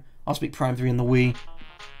Prime. I'll speak Prime 3 in the Wii.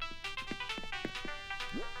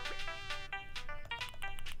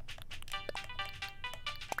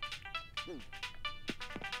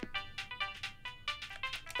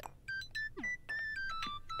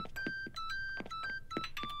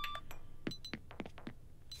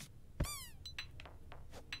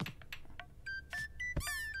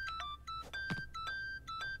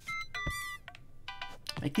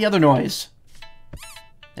 Make the other noise.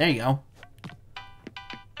 There you go.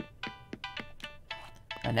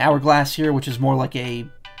 An hourglass here, which is more like a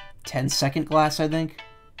 10-second glass, I think.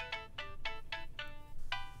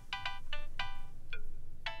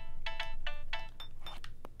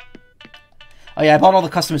 Oh yeah, I bought all the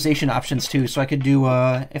customization options too, so I could do,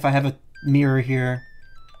 if I have a mirror here,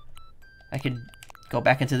 I could go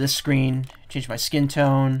back into this screen, change my skin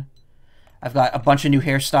tone. I've got a bunch of new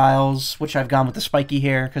hairstyles, which I've gone with the spiky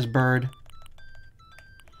hair, because bird.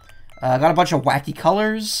 I got a bunch of wacky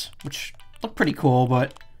colors, which look pretty cool,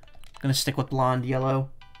 but I'm going to stick with blonde, yellow.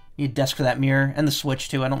 Need a desk for that mirror, and the switch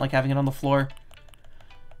too. I don't like having it on the floor.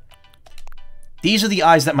 These are the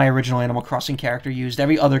eyes that my original Animal Crossing character used.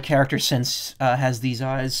 Every other character since has these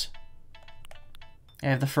eyes. I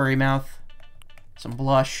have the furry mouth, some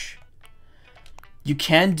blush. You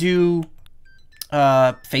can do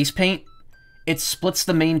face paint. It splits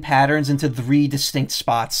the main patterns into 3 distinct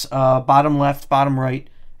spots. Bottom left, bottom right,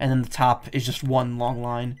 and then the top is just one long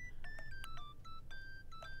line.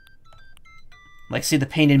 Like, see, the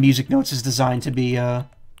painted music notes is designed to be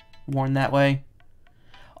worn that way.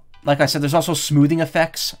 Like I said, there's also smoothing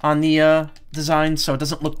effects on the design, so it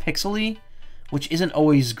doesn't look pixely, which isn't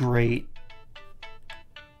always great.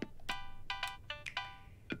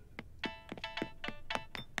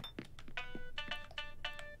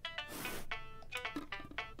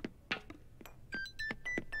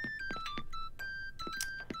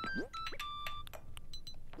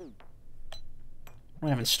 I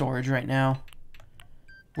have in storage right now.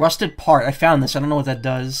 Rusted part. I found this. I don't know what that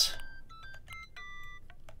does.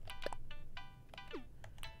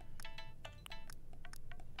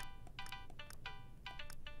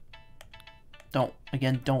 Don't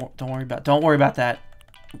worry about that.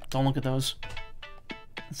 Don't look at those.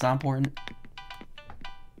 It's not important.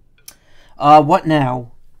 What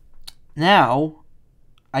now? Now,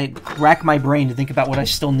 I rack my brain to think about what I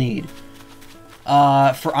still need.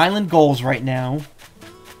 For island goals right now,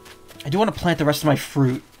 I do want to plant the rest of my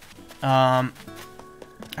fruit. I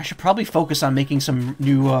should probably focus on making some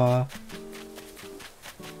new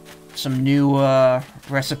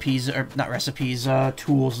recipes, or not recipes,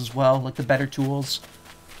 tools as well, like the better tools.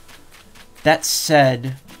 That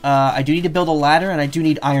said, I do need to build a ladder, and I do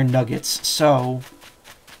need iron nuggets, so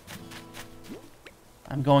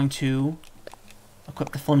I'm going to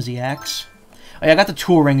equip the flimsy axe. Oh yeah, I got the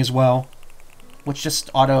tool ring as well, which just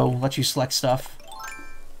auto lets you select stuff.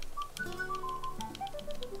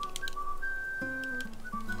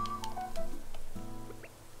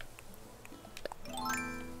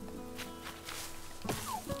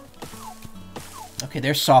 Okay,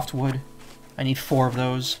 there's softwood. I need 4 of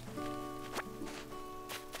those.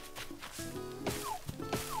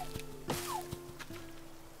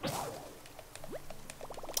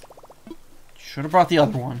 Should have brought the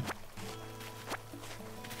other one.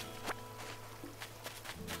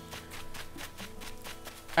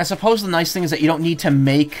 I suppose the nice thing is that you don't need to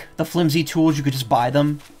make the flimsy tools, you could just buy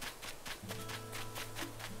them.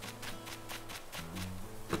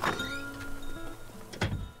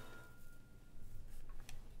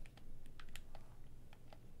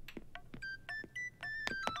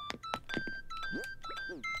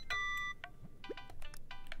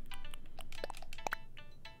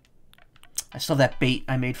 I still have that bait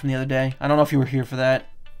I made from the other day. I don't know if you were here for that.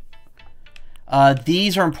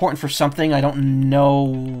 These are important for something. I don't know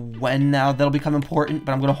when now that'll become important,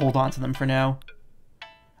 but I'm going to hold on to them for now.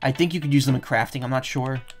 I think you could use them in crafting. I'm not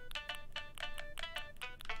sure.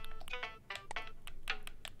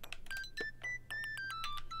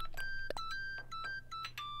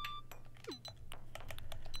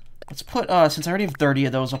 Let's put, since I already have 30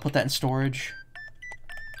 of those, I'll put that in storage.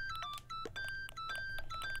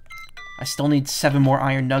 I still need 7 more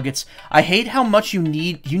iron nuggets. I hate how much you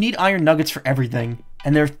need. You need iron nuggets for everything,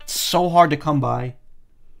 and they're so hard to come by.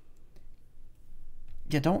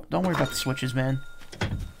 Yeah, don't worry about the switches, man.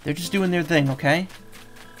 They're just doing their thing, okay?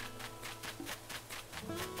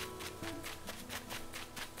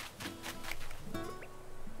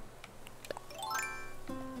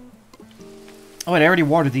 Oh wait, I already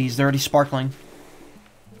watered these. They're already sparkling.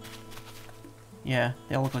 Yeah,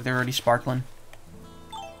 they all look like they're already sparkling.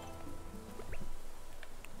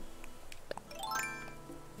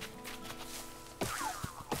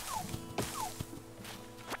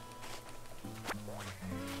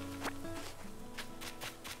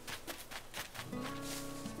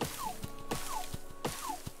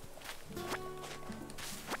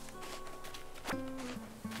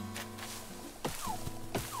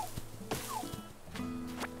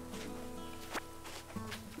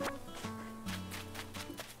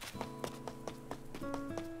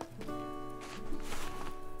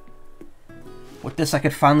 With this, I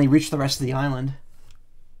could finally reach the rest of the island.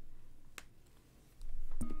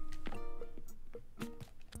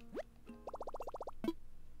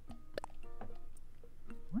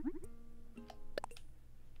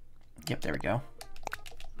 Yep, there we go.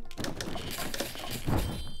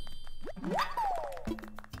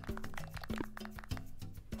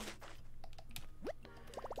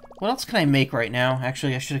 What else can I make right now?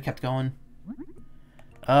 Actually, I should have kept going.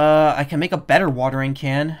 I can make a better watering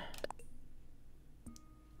can.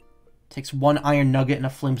 Takes 1 iron nugget and a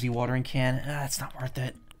flimsy watering can. It's not worth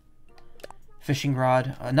it. Fishing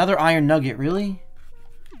rod. Another iron nugget, really?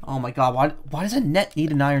 Oh my god, why does a net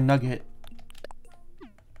need an iron nugget?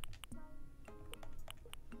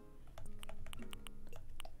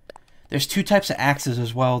 There's 2 types of axes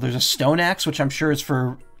as well. There's a stone axe, which I'm sure is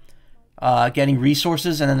for getting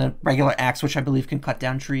resources, and then a regular axe, which I believe can cut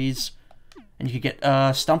down trees. And you could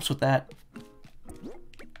get stumps with that.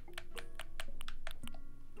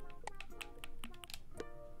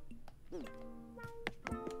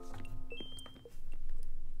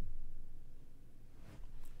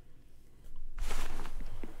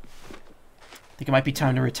 I think it might be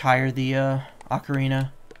time to retire the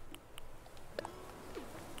ocarina.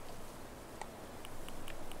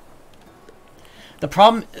 The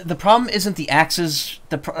problem isn't the axes.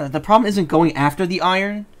 The problem isn't going after the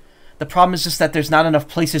iron. The problem is just that there's not enough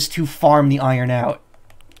places to farm the iron out.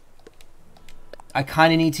 I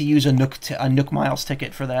kind of need to use a Nook Miles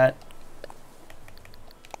ticket for that.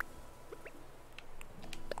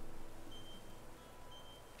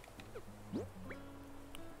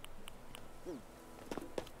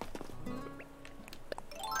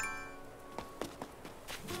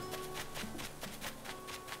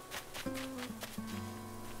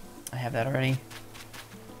 I have that already.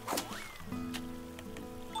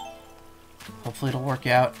 Hopefully it'll work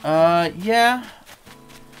out. Yeah.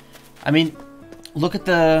 I mean, look at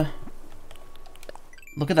the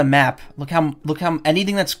map. Look how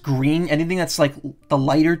anything that's green, anything that's like the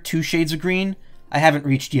lighter 2 shades of green, I haven't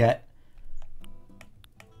reached yet.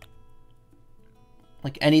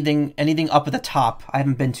 Like anything up at the top, I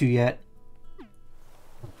haven't been to yet.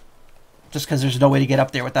 Just because there's no way to get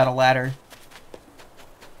up there without a ladder.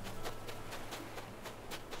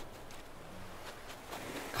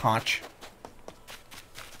 Conch.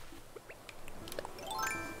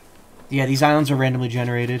 Yeah, these islands are randomly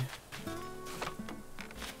generated.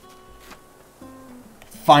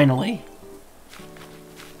 Finally.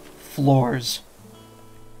 Floors.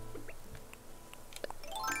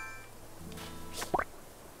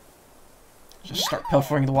 Just start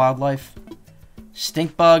pilfering the wildlife.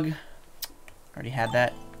 Stink bug. Already had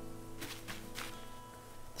that.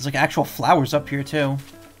 There's like actual flowers up here too.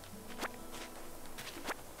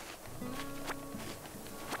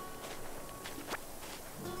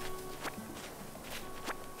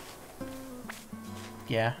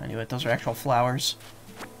 Yeah, I knew it. Those are actual flowers.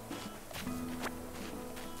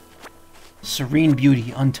 Serene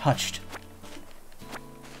beauty, untouched.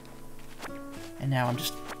 And now I'm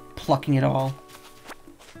just plucking it all.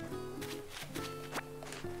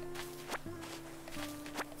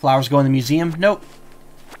 Flowers go in the museum? Nope.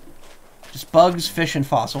 Just bugs, fish, and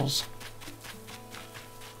fossils.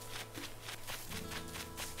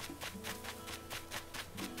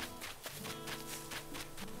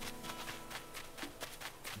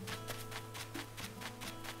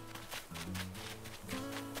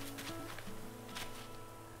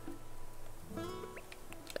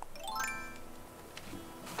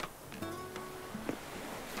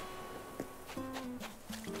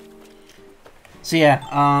 So yeah,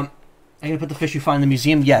 I'm gonna put the fish you find in the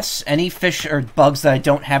museum. Yes, any fish or bugs that I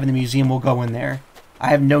don't have in the museum will go in there. I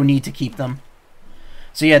have no need to keep them.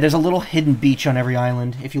 So yeah, there's a little hidden beach on every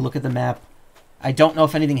island, if you look at the map. I don't know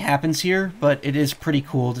if anything happens here, but it is pretty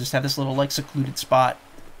cool to just have this little, like, secluded spot.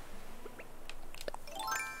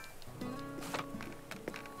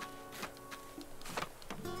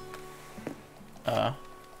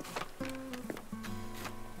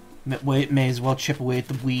 May as well chip away at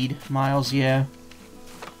the weed, Miles, yeah.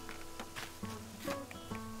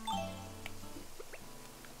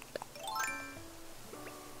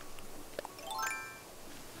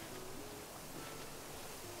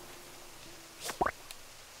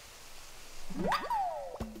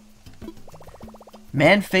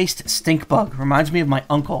 Man-faced stink bug. Reminds me of my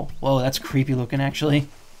uncle. Whoa, that's creepy looking, actually.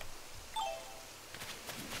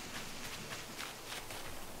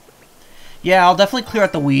 Yeah, I'll definitely clear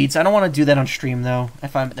out the weeds. I don't want to do that on stream though.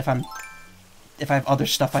 If I have other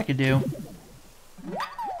stuff I could do.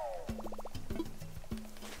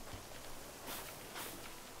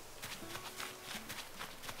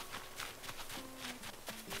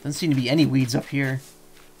 Doesn't seem to be any weeds up here.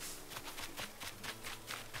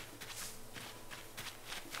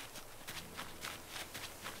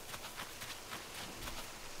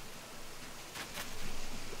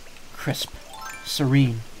 Crisp,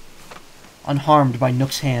 serene, unharmed by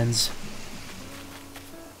Nook's hands.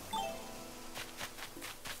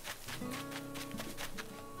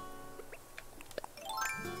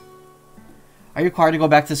 Are you required to go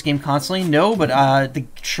back to this game constantly? No, but it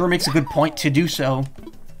sure makes a good point to do so.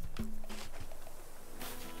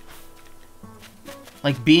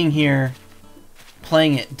 Like, being here,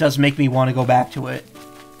 playing it, does make me want to go back to it.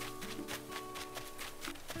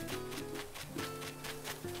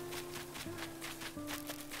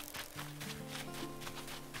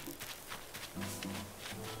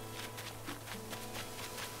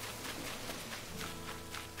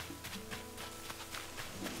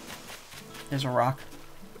 There's a rock.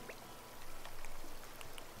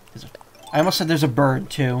 I almost said there's a bird,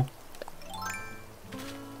 too.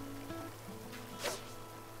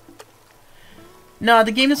 No,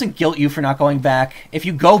 the game doesn't guilt you for not going back. If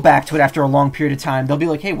you go back to it after a long period of time, they'll be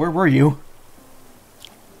like, hey, where were you?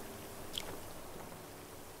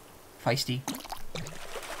 Feisty.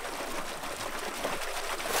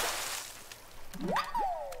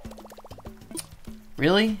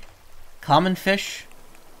 Really? Common fish?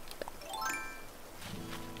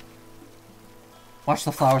 Watch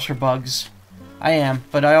the flowers for bugs. I am,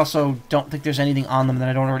 but I also don't think there's anything on them that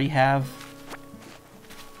I don't already have.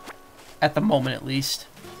 At the moment, at least.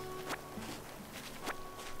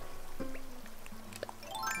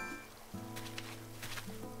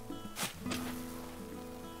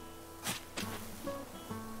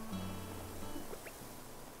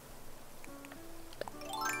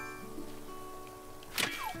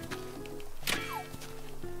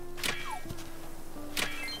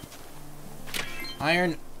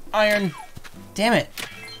 Iron. Iron. Damn it.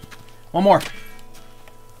 One more.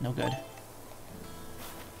 No good.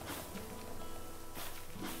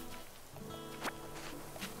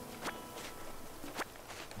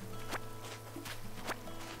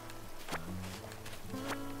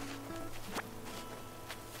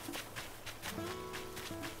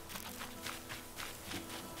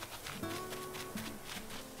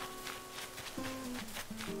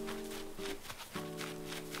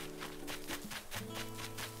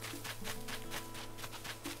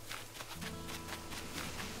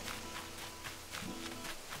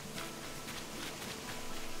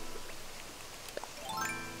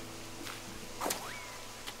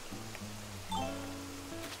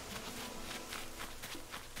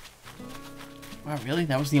 Wow, really?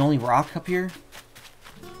 That was the only rock up here?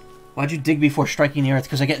 Why'd you dig before striking the earth?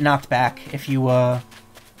 Because I get knocked back if you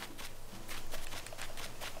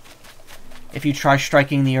try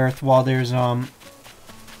striking the earth while there's no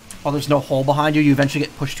hole behind you, you eventually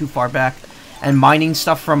get pushed too far back. And mining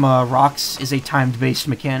stuff from rocks is a timed-based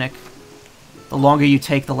mechanic. The longer you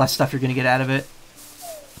take, the less stuff you're going to get out of it.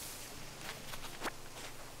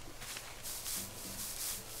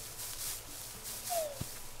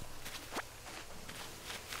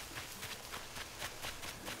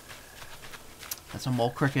 That's a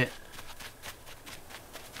mole cricket.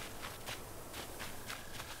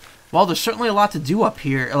 Well, there's certainly a lot to do up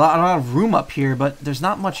here. A lot of room up here, but there's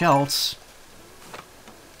not much else.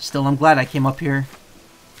 Still, I'm glad I came up here.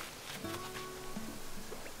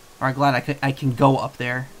 Or I'm glad I can go up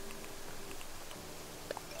there.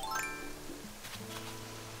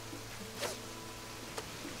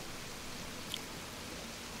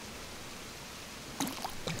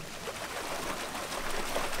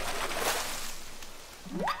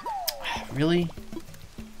 Really?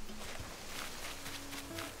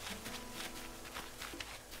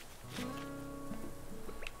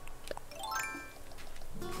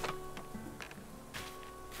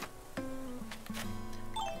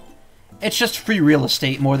 It's just free real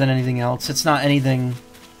estate more than anything else. It's not anything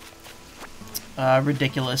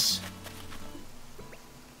ridiculous.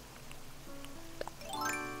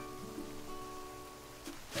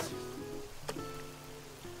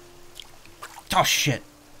 Oh shit.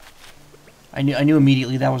 I knew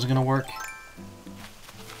immediately that wasn't gonna work.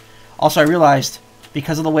 Also, I realized,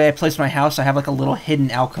 because of the way I placed my house, I have like a little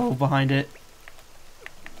hidden alcove behind it.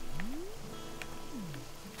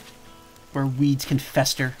 Where weeds can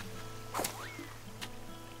fester.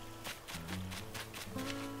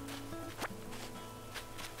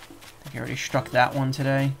 I already struck that one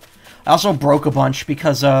today. I also broke a bunch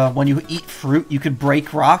because when you eat fruit, you could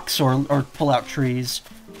break rocks or pull out trees.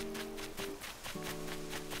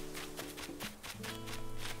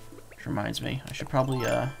 Which reminds me, I should probably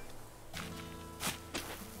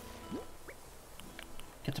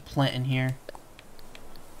get to plant in here.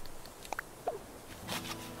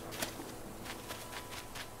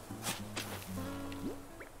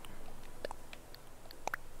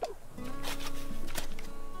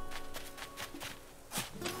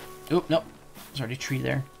 There's already a tree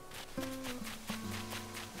there.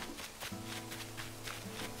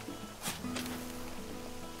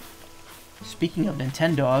 Speaking of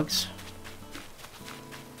Nintendogs...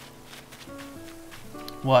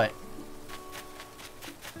 What?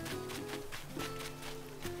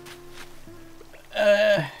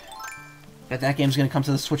 Bet that game's gonna come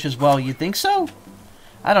to the Switch as well. You'd think so?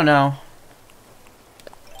 I don't know.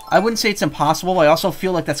 I wouldn't say it's impossible. I also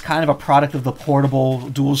feel like that's kind of a product of the portable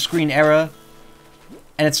dual screen era.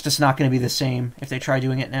 And it's just not going to be the same if they try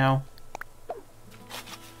doing it now.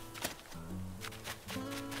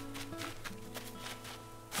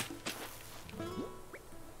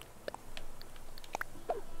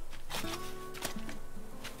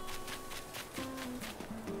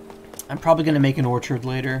 I'm probably going to make an orchard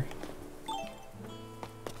later.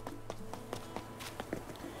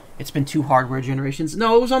 It's been 2 hardware generations.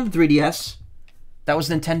 No, it was on the 3DS. That was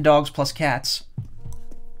Nintendogs plus cats.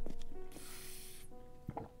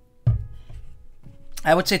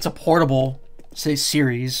 I would say it's a portable, say,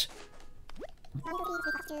 series.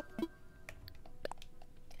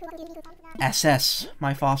 Assess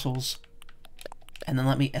my fossils. And then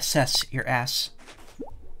let me assess your ass.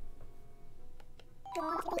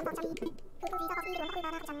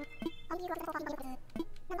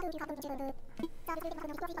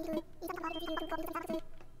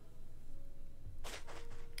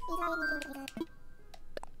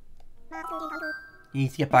 You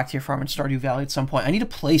need to get back to your farm in Stardew Valley at some point. I need to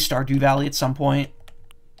play Stardew Valley at some point.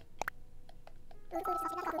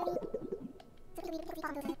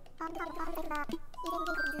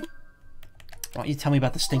 Why don't you tell me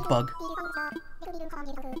about the stink bug?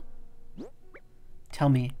 Tell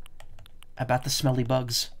me about the smelly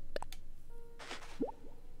bugs.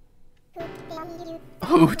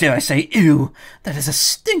 Oh, dare I say, ew! That is a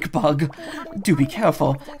stink bug! Do be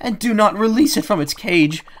careful, and do not release it from its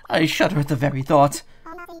cage. I shudder at the very thought.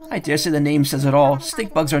 I dare say the name says it all.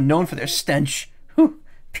 Stink bugs are known for their stench.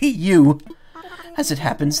 P.U. As it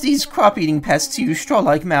happens, these crop-eating pests use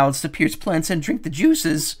straw-like mouths to pierce plants and drink the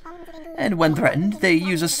juices. And when threatened, they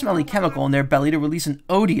use a smelly chemical in their belly to release an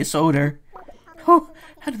odious odor. Oh,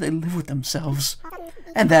 how do they live with themselves?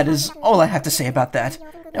 And that is all I have to say about that.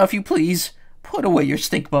 Now, if you please, put away your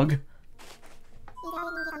stink bug.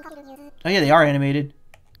 Oh yeah, they are animated.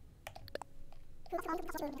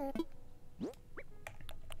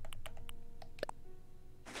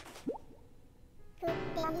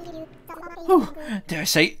 Oh, dare I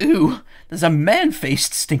say, ooh, there's a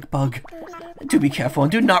man-faced stink bug. Do be careful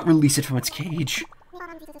and do not release it from its cage.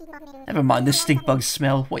 Never mind the stink bug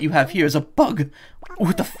smell. What you have here is a bug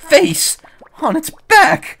with a face on its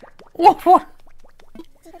back. What?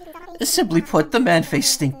 Simply put, the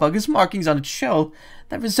man-faced stink bug has markings on its shell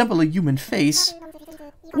that resemble a human face.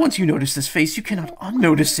 Once you notice this face, you cannot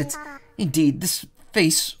unnotice it. Indeed, this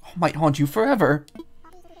face might haunt you forever.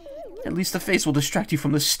 At least the face will distract you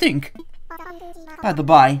from the stink. By the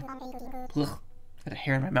by, ugh, got a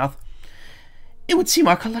hair in my mouth. It would seem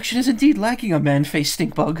our collection is indeed lacking a man-faced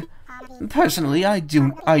stink bug. Personally, I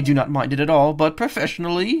do not mind it at all, but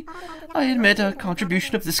professionally, I admit a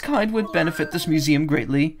contribution of this kind would benefit this museum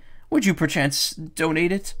greatly. Would you perchance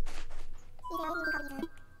donate it?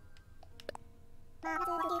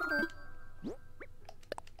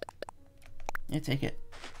 Yeah, take it.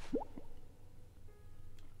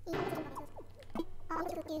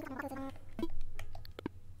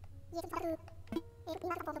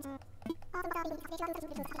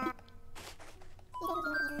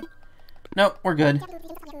 Nope, we're good.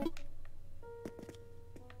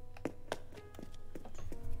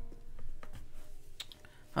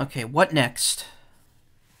 Okay, what next?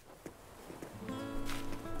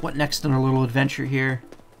 What next in our little adventure here?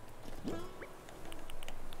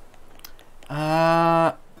 You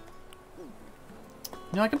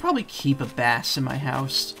know, I can probably keep a bass in my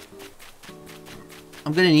house.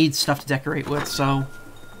 I'm gonna need stuff to decorate with, so...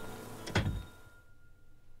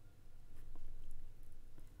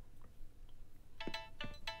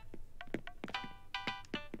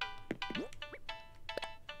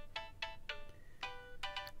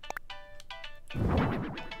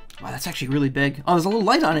 Wow, that's actually really big. Oh, there's a little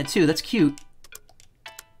light on it, too. That's cute.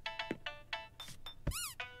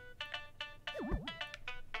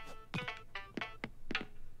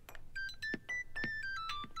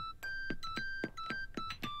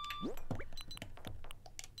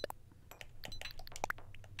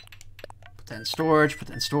 Put that in storage, put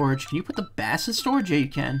that in storage. Can you put the bass in storage? Yeah, you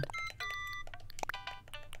can.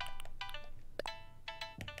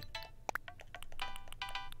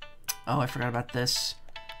 Oh, I forgot about this.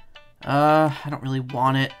 I don't really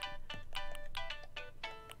want it.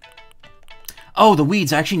 Oh, the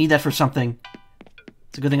weeds. I actually need that for something.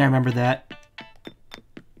 It's a good thing I remember that.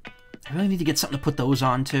 I really need to get something to put those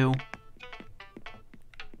on, too.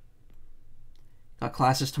 Got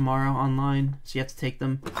classes tomorrow online, so you have to take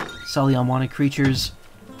them. Sell the unwanted creatures.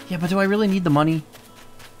 Yeah, but do I really need the money?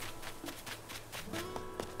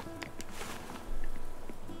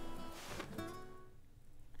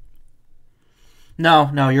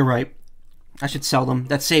 No, you're right. I should sell them.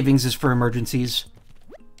 That savings is for emergencies.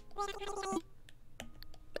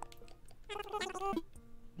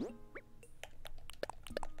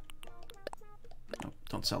 Nope,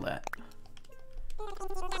 don't sell that.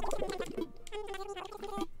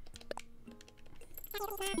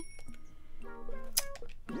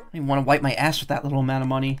 I didn't want to wipe my ass with that little amount of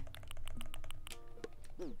money.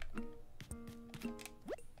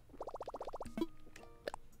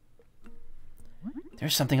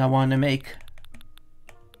 There's something I wanted to make.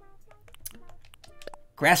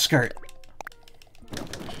 Grass skirt.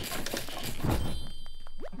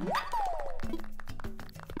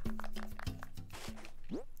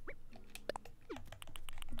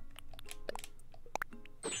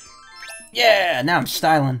 Yeah, now I'm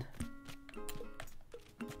styling.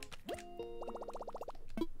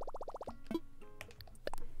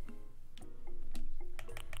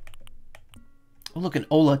 Oh, look, an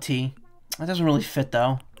Ola tee. That doesn't really fit,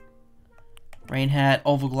 though. Rain hat,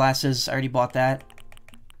 oval glasses. I already bought that.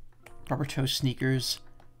 Rubber toe sneakers.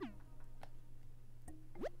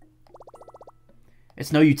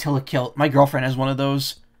 It's no utility kilt. My girlfriend has one of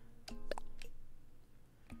those.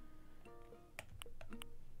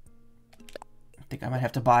 I think I might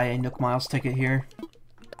have to buy a Nook Miles ticket here.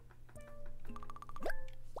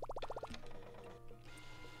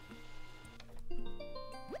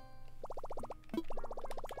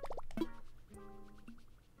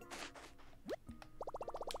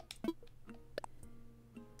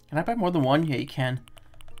 Can I buy more than one? Yeah, you can.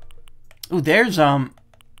 Ooh, there's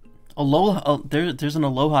Aloha. There's an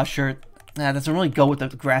Aloha shirt. Nah, that doesn't really go with the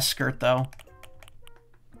grass skirt though.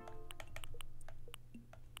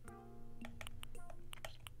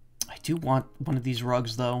 I do want one of these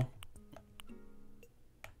rugs though.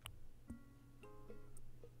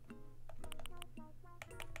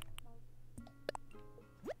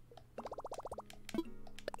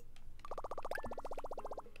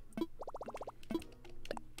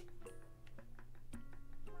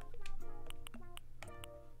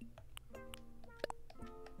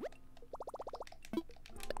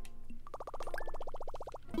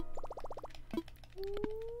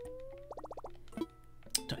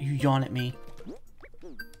 Don't you yawn at me.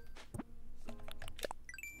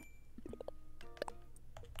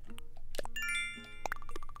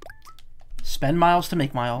 Spend miles to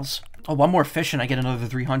make miles. Oh, one more fish and I get another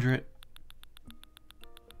 300.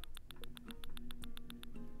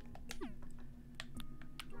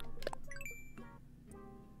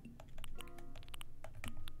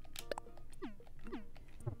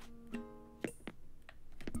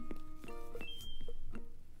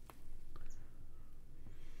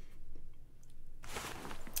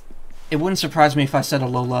 It wouldn't surprise me if I said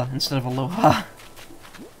Alola instead of Aloha.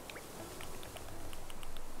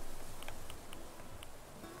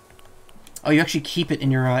 Oh, you actually keep it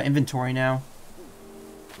in your inventory now.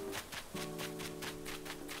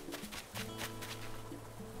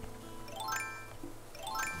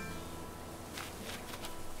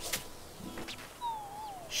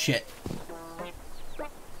 Shit.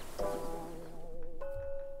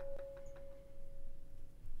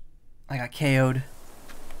 I got KO'd.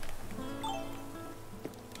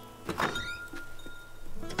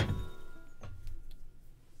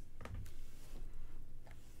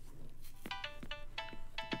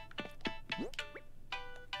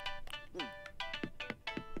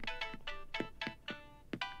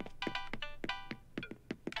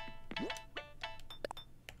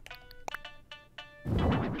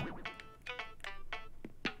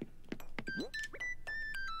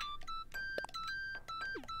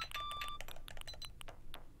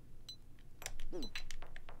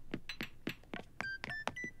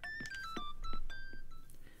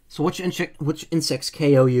 So which insects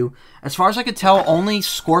KO you? As far as I could tell, only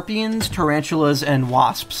scorpions, tarantulas, and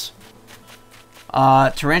wasps.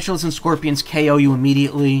 Tarantulas and scorpions KO you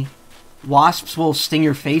immediately. Wasps will sting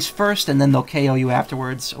your face first, and then they'll KO you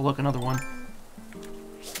afterwards. Oh, look, another one.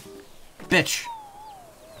 Bitch.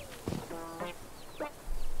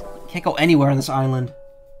 Can't go anywhere on this island.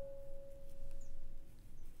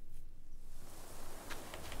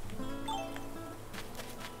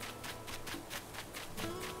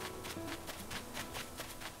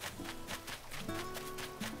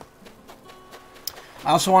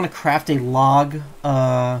 I also want to craft a log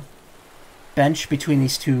bench between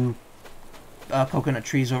these two coconut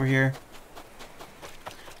trees over here.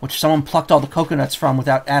 Which someone plucked all the coconuts from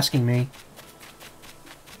without asking me.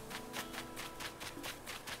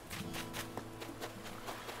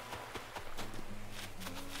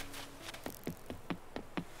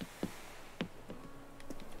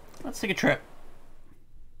 Let's take a trip.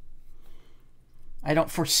 I don't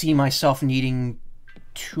foresee myself needing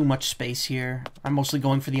too much space here. I'm mostly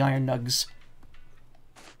going for the iron nugs.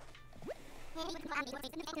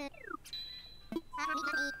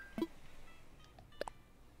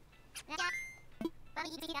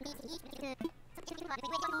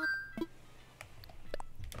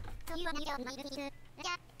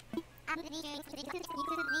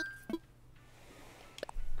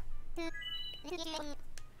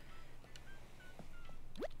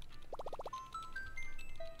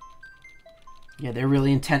 Yeah, they're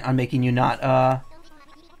really intent on making you not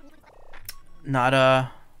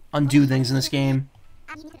undo things in this game.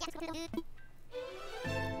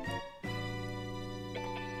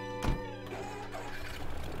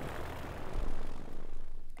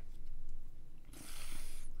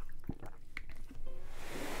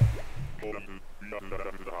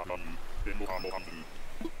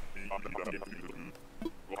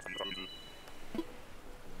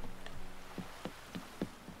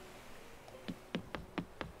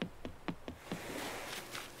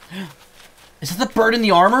 Is that the bird in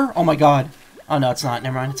the armor? Oh my god. Oh no, it's not.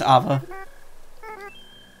 Never mind. It's Ava.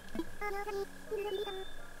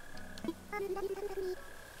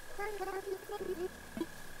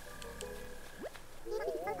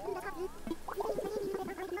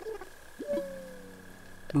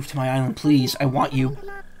 Move to my island, please. I want you.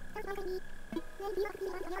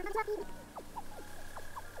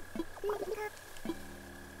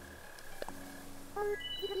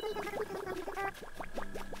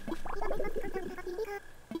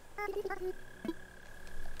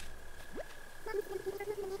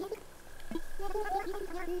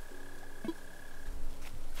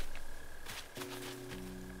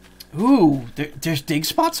 Ooh, there's dig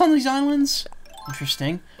spots on these islands?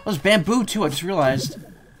 Interesting. Oh, there's bamboo, too, I just realized.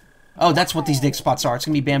 Oh, that's what these dig spots are. It's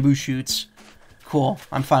gonna be bamboo shoots. Cool.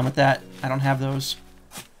 I'm fine with that. I don't have those.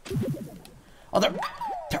 Oh,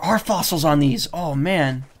 there are fossils on these. Oh,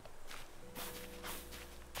 man.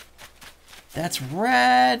 That's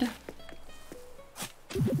rad.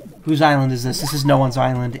 Whose island is this? This is no one's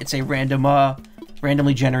island. It's a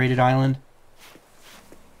randomly generated island.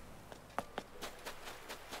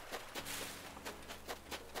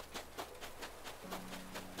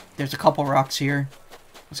 There's a couple rocks here.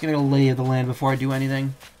 Let's get a lay of the land before I do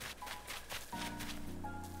anything.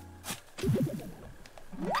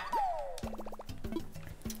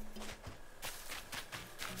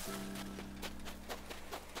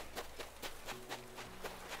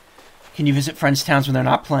 Can you visit friends' towns when they're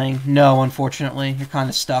not playing? No, unfortunately. You're kind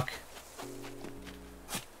of stuck.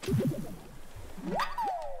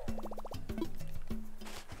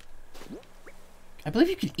 I believe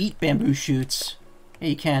you can eat bamboo shoots. Yeah,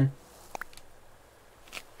 you can.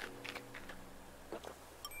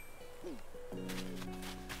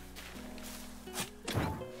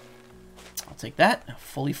 I'll take that.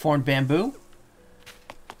 Fully formed bamboo.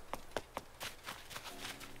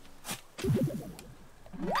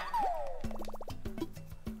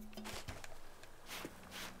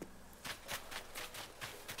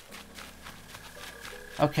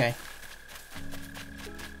 Okay.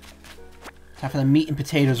 Time for the meat and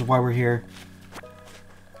potatoes while we're here.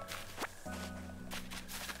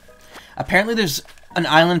 Apparently there's an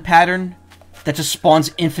island pattern that just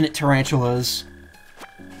spawns infinite tarantulas,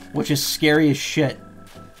 which is scary as shit.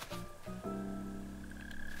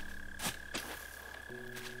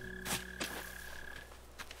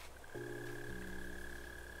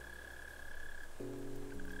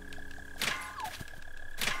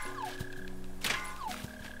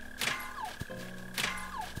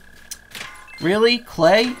 Really?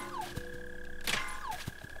 Clay?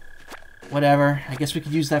 Whatever. I guess we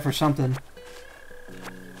could use that for something.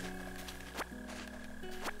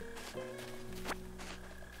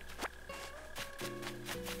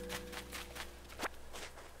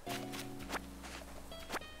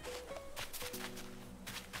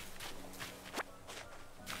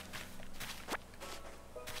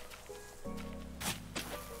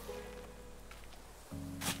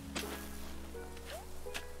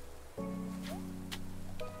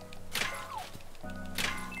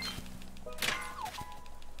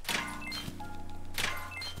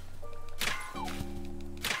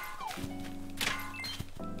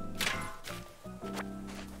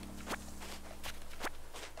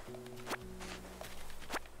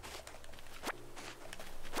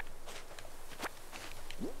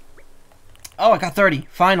 Oh, I got 30.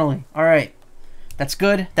 Finally. Alright. That's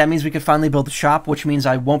good. That means we can finally build the shop, which means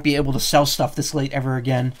I won't be able to sell stuff this late ever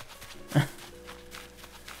again.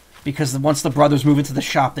 Because once the brothers move into the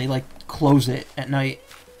shop, they, like, close it at night.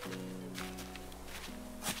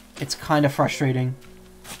 It's kind of frustrating.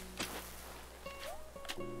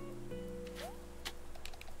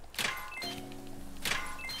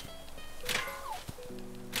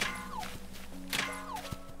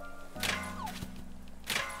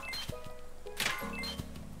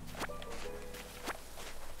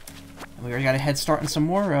 We already got a head start on some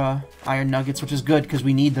more iron nuggets, which is good, because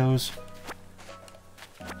we need those.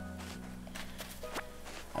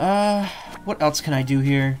 What else can I do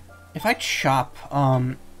here? If I chop,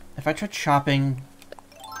 if I try chopping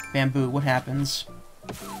bamboo, what happens?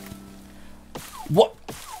 What?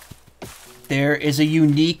 There is a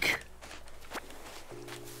unique...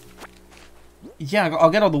 Yeah, I'll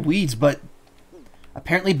get all the weeds, but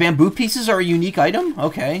apparently bamboo pieces are a unique item?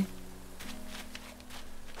 Okay.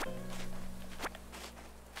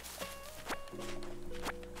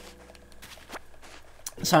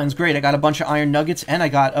 Sounds great. I got a bunch of iron nuggets, and I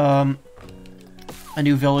got, a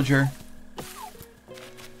new villager.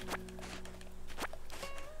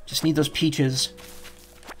 Just need those peaches.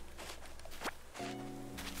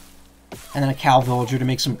 And then a cow villager to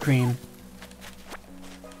make some cream.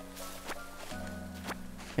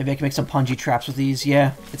 Maybe I can make some punji traps with these.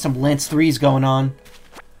 Yeah, get some Lance 3s going on.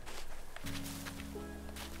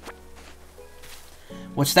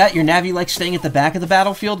 What's that? Your Navi likes staying at the back of the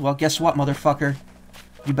battlefield? Well, guess what, motherfucker?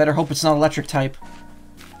 You better hope it's not electric type.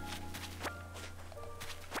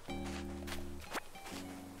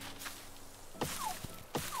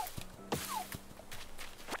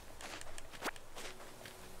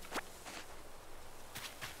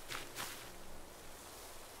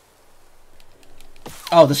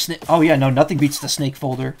 Oh, the snake. Oh, yeah, no, nothing beats the snake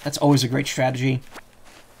folder. That's always a great strategy.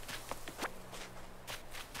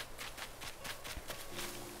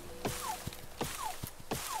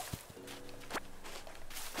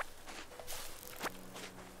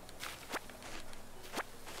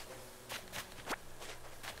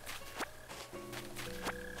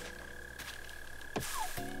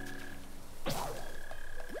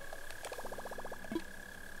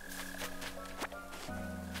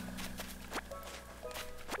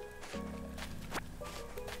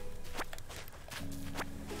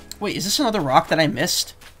 Wait, is this another rock that I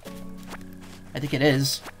missed? I think it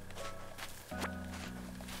is.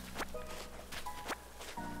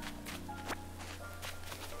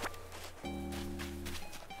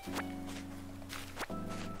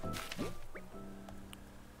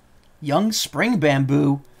 Young spring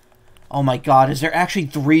bamboo. Oh my god, is there actually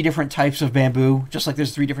 3 different types of bamboo? Just like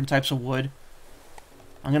there's 3 different types of wood?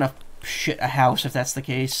 I'm gonna shit a house if that's the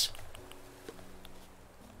case.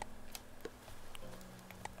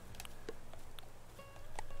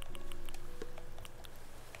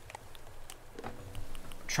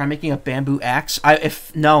 Try making a bamboo axe.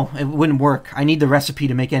 No, it wouldn't work. I need the recipe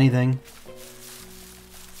to make anything.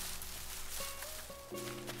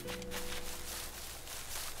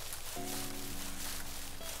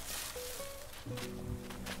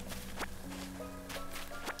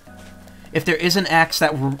 If there is an axe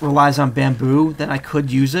that relies on bamboo, then I could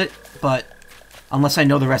use it, but unless I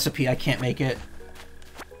know the recipe, I can't make it.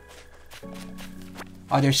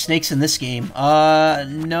 Are there snakes in this game?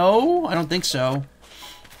 No, I don't think so.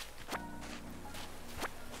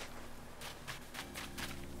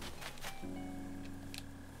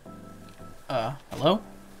 Hello?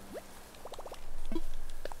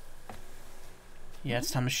 Yeah,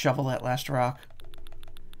 it's time to shovel that last rock.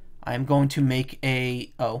 I am going to make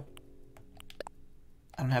a... Oh.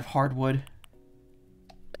 I don't have hardwood.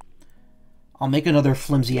 I'll make another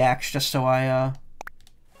flimsy axe just so I,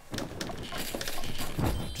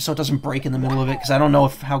 just so it doesn't break in the middle of it, because I don't know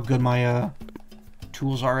how good my,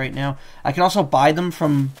 tools are right now. I can also buy them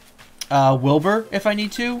from, Wilbur if I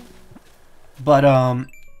need to. But,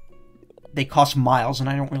 they cost miles, and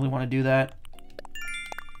I don't really want to do that.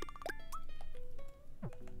 Oh,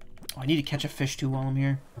 I need to catch a fish, too, while I'm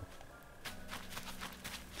here.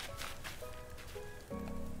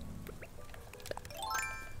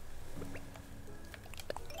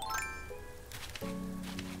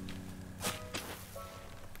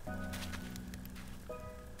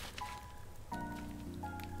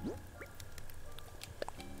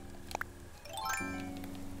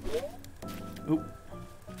 Oop.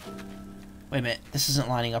 Wait a minute, this isn't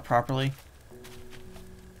lining up properly.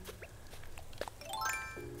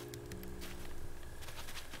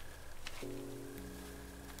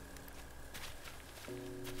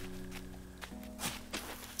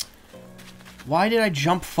 Why did I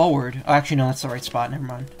jump forward? Oh, actually, no, that's the right spot. Never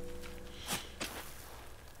mind.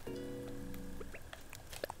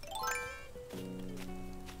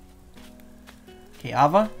 Okay,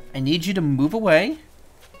 Ava, I need you to move away.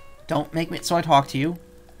 Don't make me so I talk to you.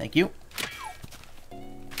 Thank you.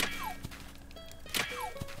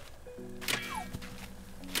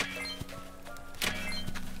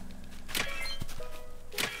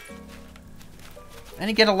 I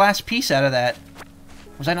didn't get a last piece out of that.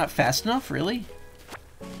 Was I not fast enough, really?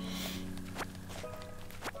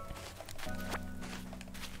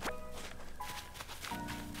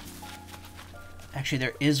 Actually,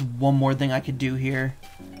 there is one more thing I could do here.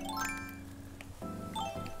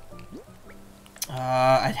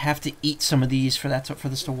 I'd have to eat some of these for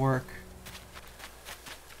this to work.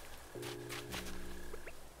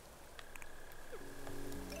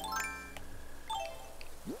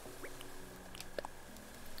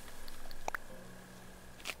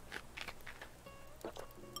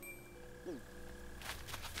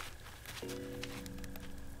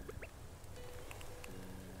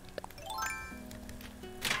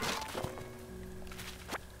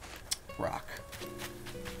 Rock.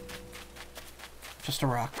 Just a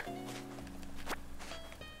rock.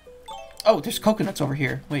 Oh, there's coconuts over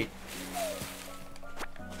here. Wait.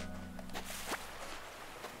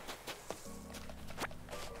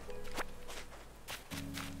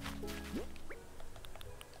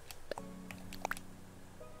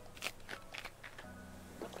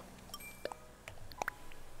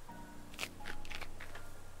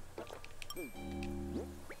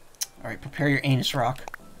 Alright, prepare your anus rock.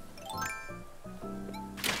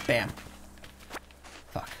 Bam.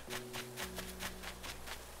 Fuck.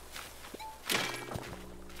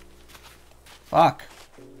 Fuck.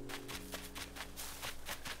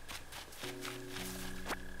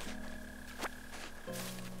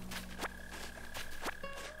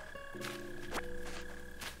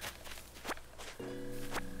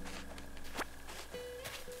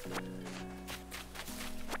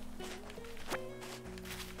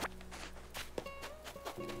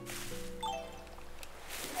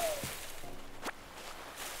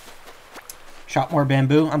 Chop more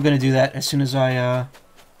bamboo. I'm gonna do that as soon as I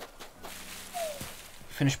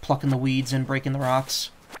finish plucking the weeds and breaking the rocks.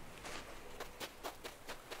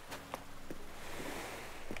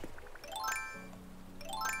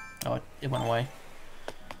 Oh, it went away.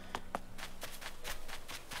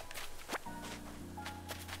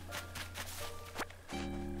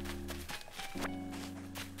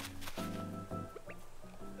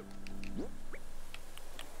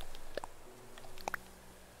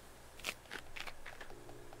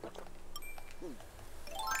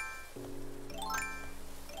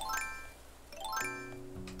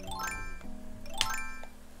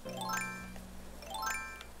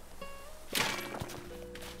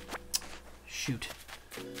 Shoot.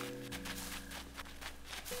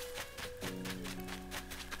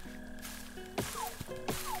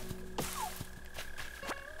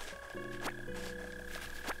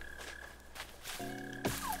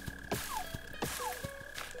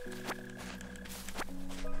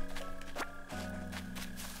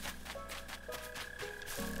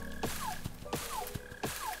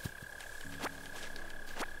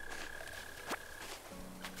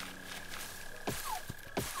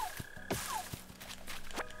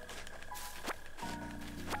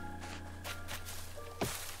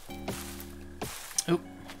 Oop.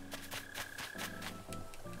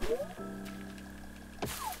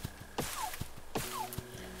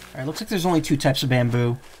 Alright, looks like there's only 2 types of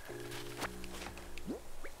bamboo.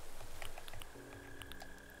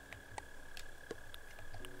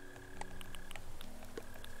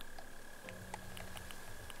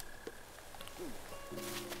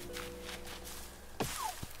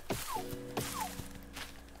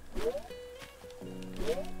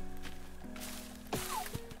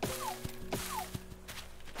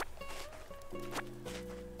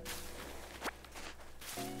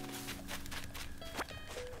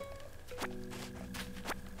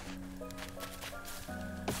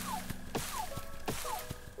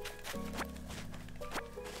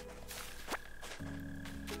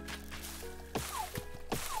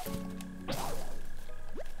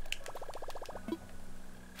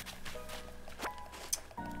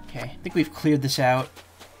 Okay, I think we've cleared this out.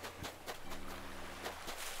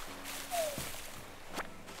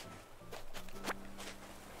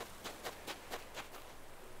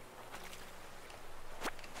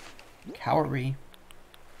 Cowrie.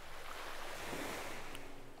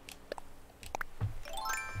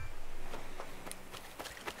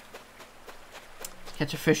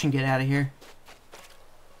 Catch a fish and get out of here.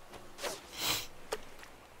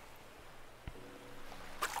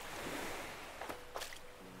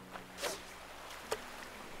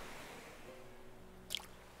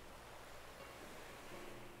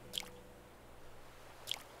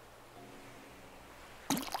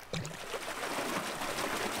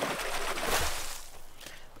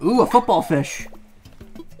 Ooh, a football fish.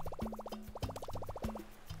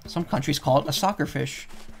 Some countries call it a soccer fish.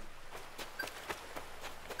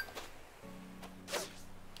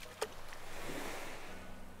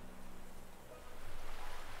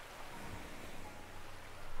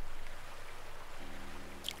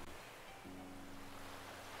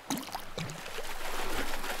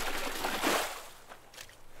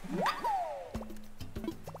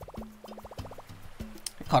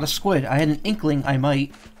 Caught a squid. I had an inkling I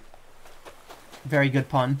might. Very good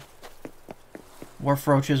pun. Wharf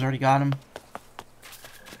roaches, already got him.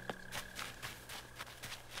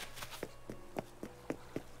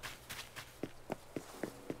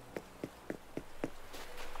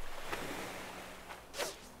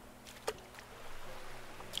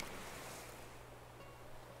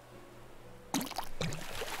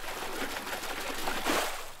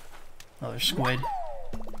 Another squid.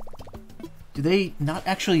 Do they not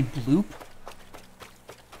actually bloop?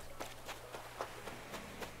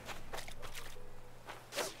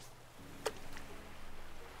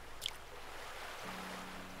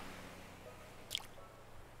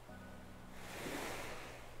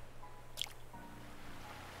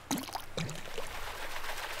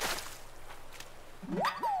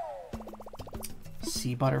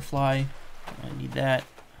 Sea butterfly. I need that.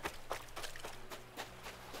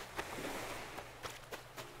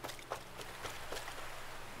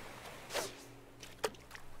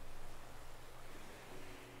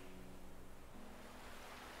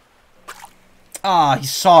 Ah, he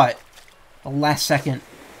saw it. The last second.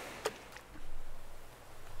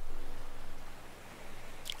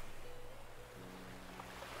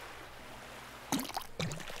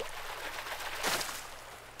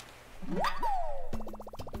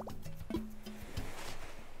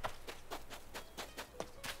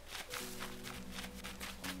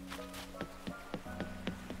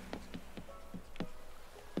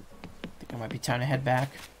 I think it might be time to head back.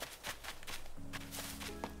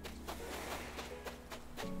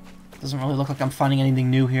 Doesn't really look like I'm finding anything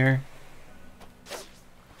new here.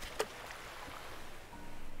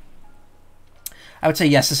 I would say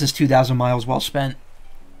yes, this is 2,000 miles well spent.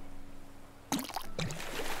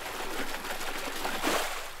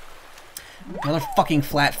 Another fucking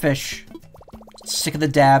flatfish. Sick of the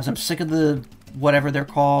dabs. I'm sick of the whatever they're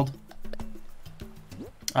called.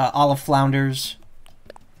 Olive flounders.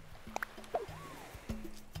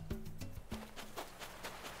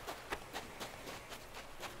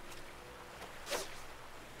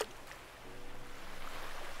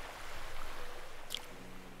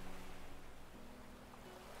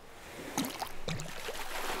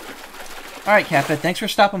 Alright, Catbit, thanks for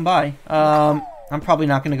stopping by. I'm probably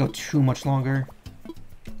not going to go too much longer.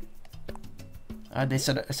 I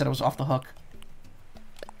said it was off the hook.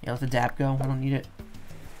 Yeah, let the dap go. I don't need it.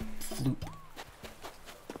 Floop.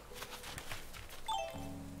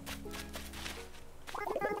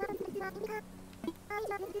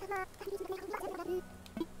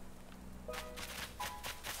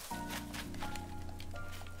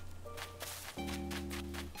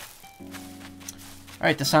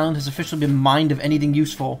 Alright, this island has officially been mined of anything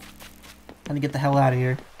useful. Time to get the hell out of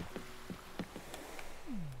here.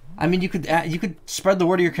 I mean, you could spread the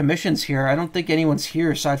word of your commissions here. I don't think anyone's here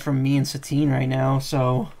aside from me and Satine right now,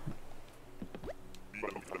 so...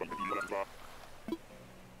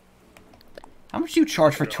 How much do you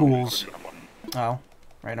charge for tools? Oh,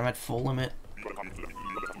 right, I'm at full limit.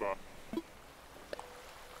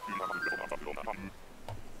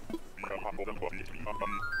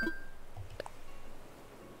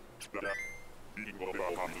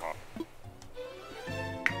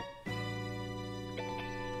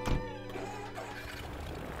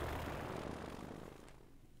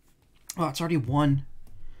 Oh, it's already 1.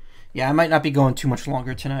 Yeah, I might not be going too much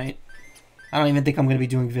longer tonight. I don't even think I'm going to be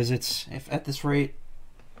doing visits at this rate.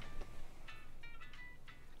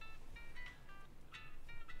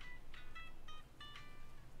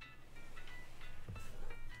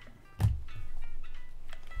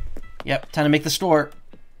 Yep, time to make the store.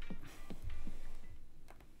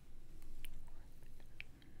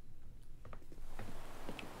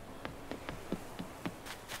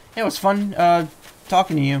 Yeah, it was fun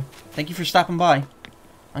talking to you. Thank you for stopping by. I'm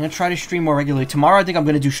going to try to stream more regularly. Tomorrow, I think I'm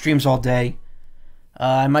going to do streams all day.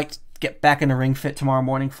 I might get back into Ring Fit tomorrow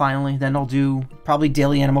morning, finally. Then I'll do probably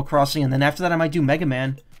daily Animal Crossing. And then after that, I might do Mega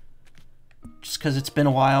Man. Just because it's been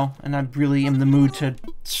a while. And I'm really in the mood to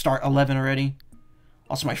start 11 already.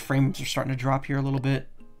 Also, my frames are starting to drop here a little bit.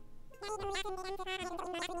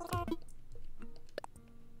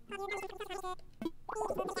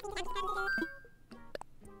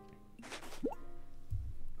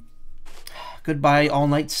 Goodbye,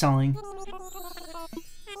 all-night selling.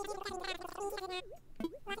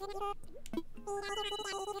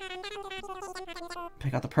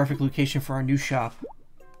 Pick out the perfect location for our new shop.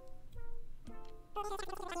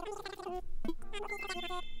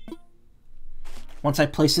 Once I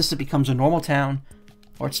place this, it becomes a normal town,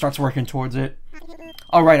 or it starts working towards it.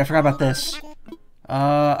 Oh, right, I forgot about this.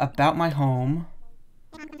 About my home.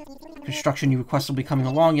 Construction you request will be coming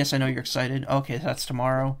along. Yes, I know you're excited. Okay, that's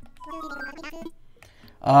tomorrow.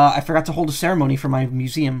 I forgot to hold a ceremony for my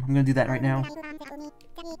museum. I'm gonna do that right now.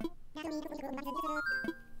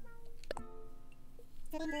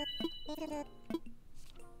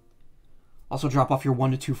 Also drop off your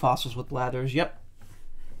 1 to 2 fossils with ladders. Yep.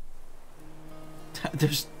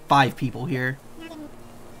 There's 5 people here.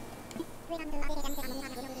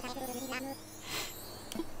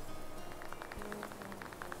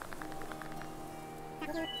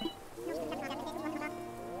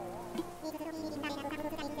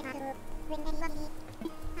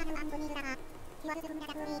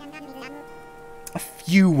 A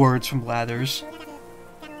few words from Blathers.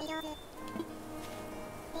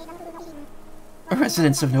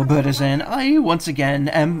 Residents of Nobertazan, I once again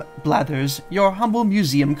am Blathers, your humble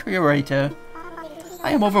museum curator.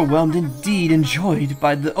 I am overwhelmed, indeed overjoyed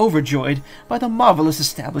by the marvelous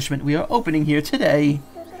establishment we are opening here today.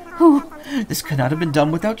 Whew, this could not have been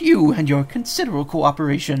done without you and your considerable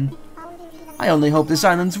cooperation. I only hope this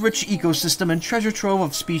island's rich ecosystem and treasure trove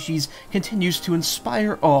of species continues to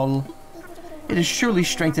inspire all. It has surely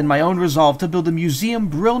strengthened my own resolve to build a museum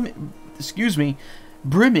brimming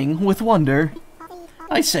with wonder.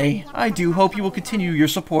 I do hope you will continue your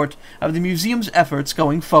support of the museum's efforts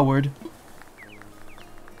going forward.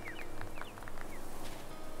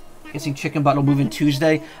 Guessing Chicken Butt will move in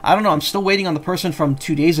Tuesday. I don't know, I'm still waiting on the person from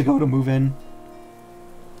 2 days ago to move in.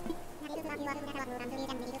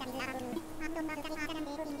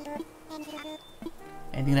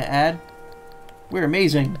 Anything to add? We're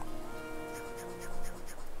amazing.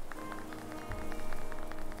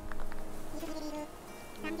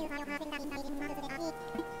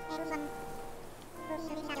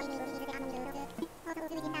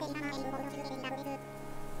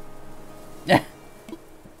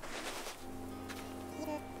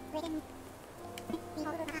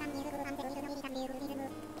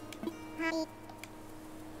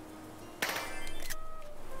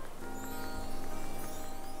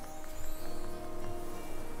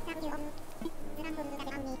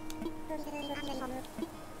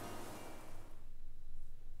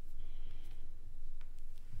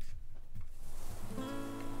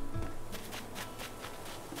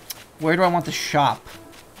 Where do I want the shop?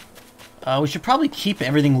 We should probably keep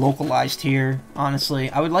everything localized here, honestly.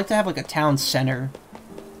 I would like to have, like, a town center.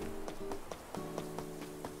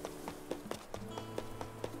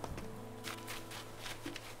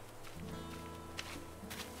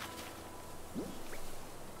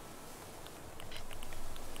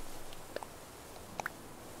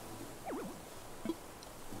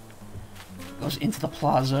 Goes into the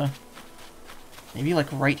plaza. Maybe, like,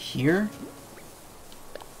 right here?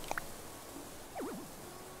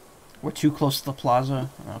 We're too close to the plaza.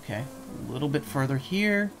 Okay. A little bit further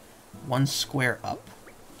here. 1 square up.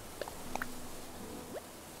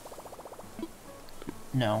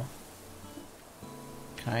 No.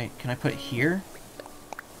 Can I put it here?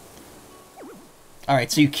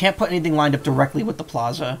 Alright, so you can't put anything lined up directly with the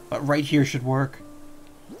plaza, but right here should work.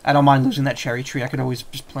 I don't mind losing that cherry tree. I could always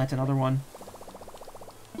just plant another one.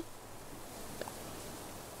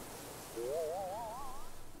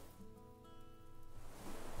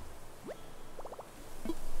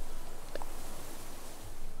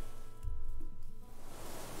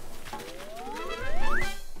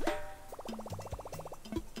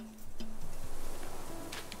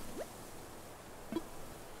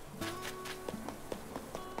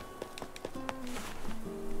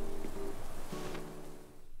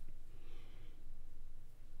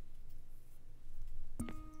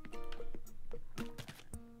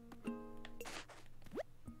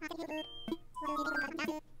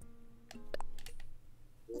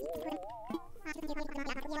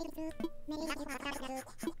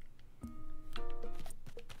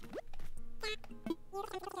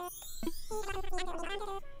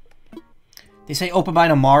 They say open by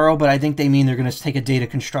tomorrow, but I think they mean they're going to take a day to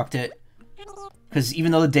construct it. Because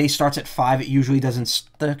even though the day starts at 5, it usually doesn't...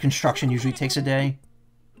 The construction usually takes a day.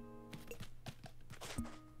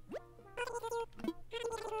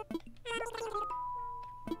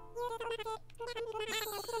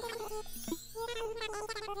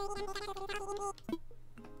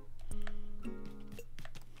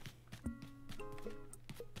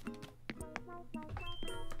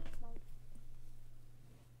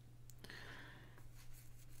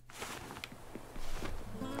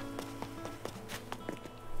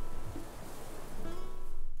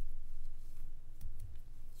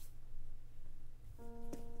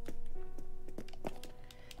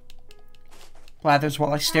 Blathers,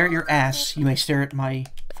 while I stare at your ass, you may stare at my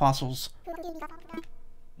fossils.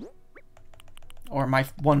 Or my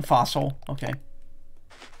one fossil. Okay.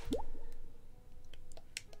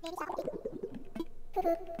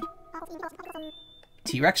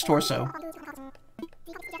 T-Rex torso.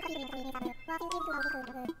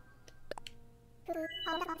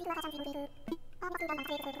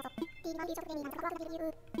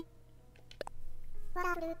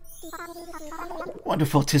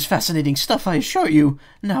 Wonderful, 'tis fascinating stuff, I assure you.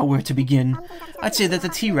 Now where to begin? I'd say that the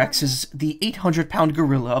T-Rex is the 800-pound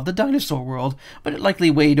gorilla of the dinosaur world, but it likely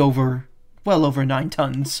weighed well over 9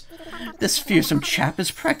 tons. This fearsome chap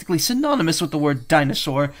is practically synonymous with the word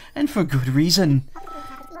dinosaur, and for good reason.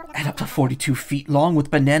 At up to 42 feet long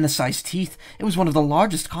with banana-sized teeth, it was one of the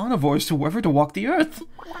largest carnivores to ever to walk the earth.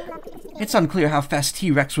 It's unclear how fast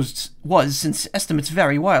T-Rex was, since estimates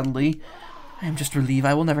vary wildly. I am just relieved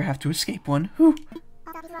I will never have to escape one. Whew.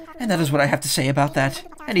 And that is what I have to say about that.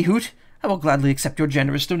 Any hoot, I will gladly accept your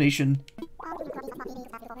generous donation.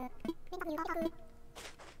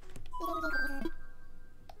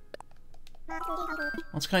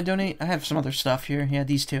 What else can I donate? I have some other stuff here. Yeah,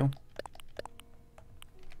 these two.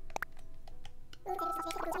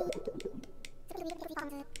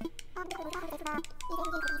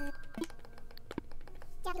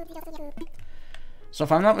 So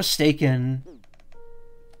if I'm not mistaken,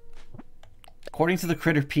 according to the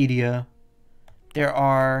Critterpedia,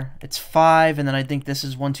 it's 5, and then I think this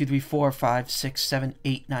is 1, 2, 3, 4, 5, 6, 7,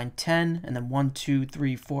 8, 9, 10, and then 1, 2,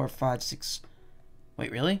 3, 4, 5, 6.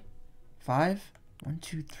 Wait, really? 5? 1,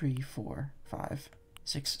 2, 3, 4, 5,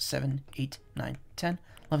 6, 7, 8, 9, 10,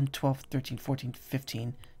 11, 12, 13, 14,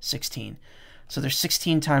 15, 16. So there's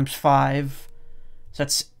 16 times 5, so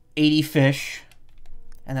that's 80 fish.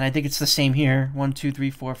 And then I think it's the same here. 1, 2,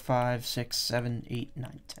 3, 4, 5, 6, 7, 8,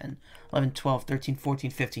 9, 10, 11, 12, 13,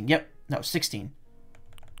 14, 15. Yep. No, 16.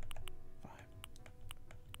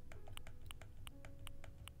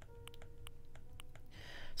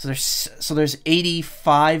 So there's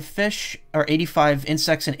 85 fish, or 85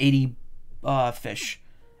 insects and 80 fish.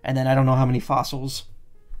 And then I don't know how many fossils.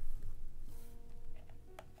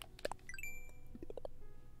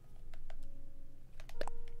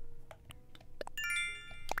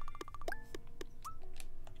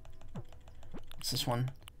 This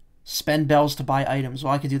one. Spend bells to buy items.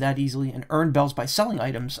 Well, I could do that easily. And earn bells by selling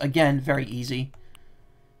items. Again, very easy.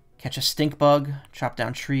 Catch a stink bug. Chop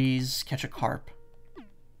down trees. Catch a carp.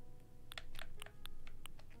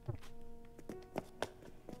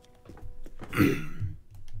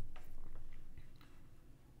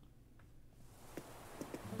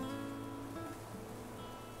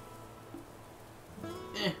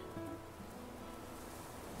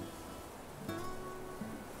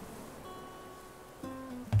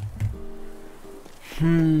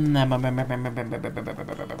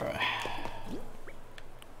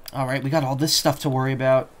 Alright, we got all this stuff to worry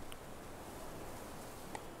about.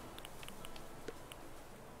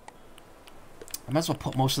 I might as well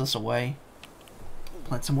put most of this away.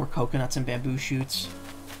 Plant some more coconuts and bamboo shoots.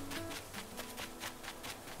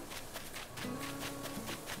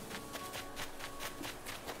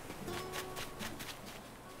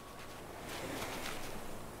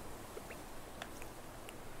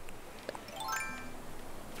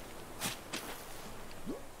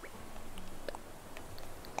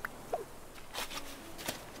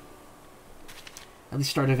 At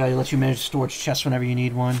least starter value lets you manage storage chests whenever you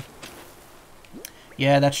need one.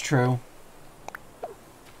 Yeah, that's true.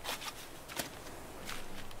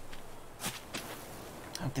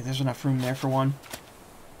 I don't think there's enough room there for one.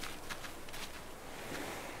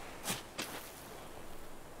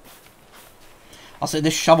 I'll say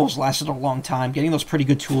this shovel's lasted a long time. Getting those pretty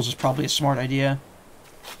good tools is probably a smart idea.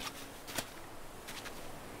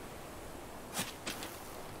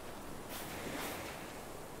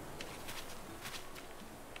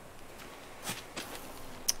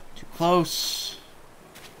 Too close.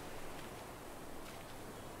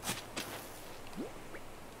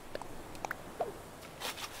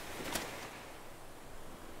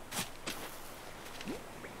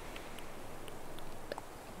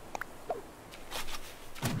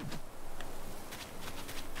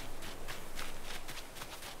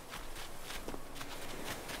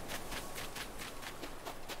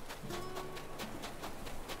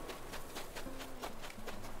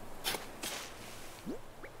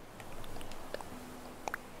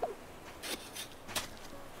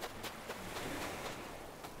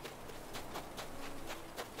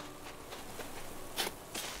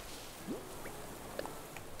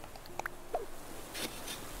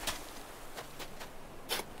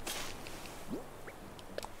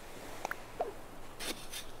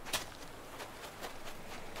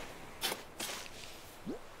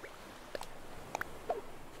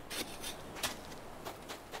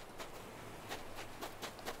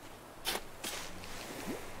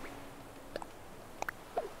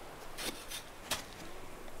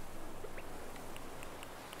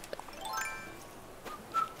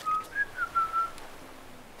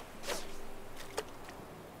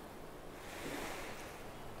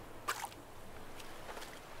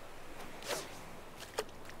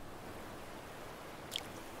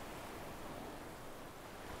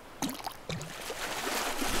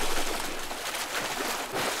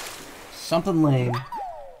 Something lame.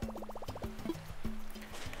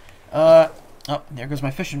 Oh, there goes my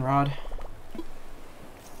fishing rod.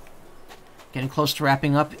 Getting close to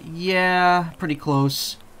wrapping up. Yeah, pretty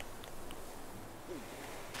close.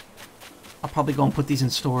 I'll probably go and put these in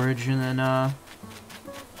storage and then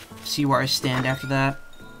see where I stand after that.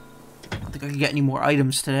 I don't think I can get any more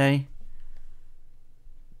items today.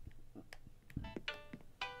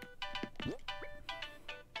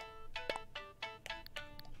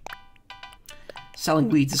 Selling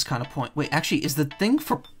weeds is kind of point. Wait, actually, is the thing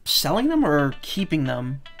for selling them or keeping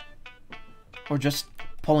them? Or just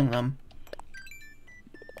pulling them?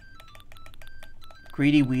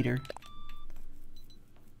 Greedy weeder.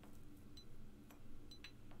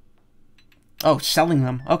 Oh, selling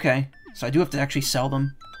them. Okay. So I do have to actually sell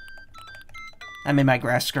them. I made my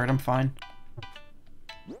grass skirt. I'm fine.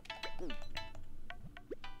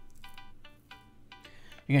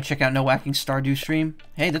 You're gonna check out No Whacking Stardew stream?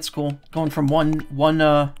 Hey, that's cool. Going from one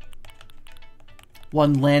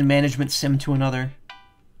land management sim to another.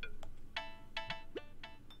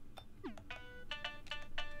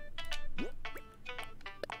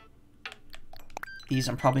 These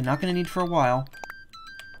I'm probably not gonna need for a while.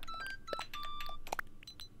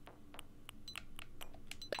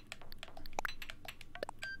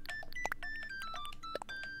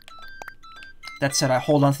 That said, I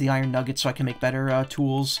hold on to the iron nuggets so I can make better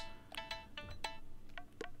tools.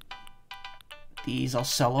 These I'll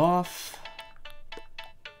sell off.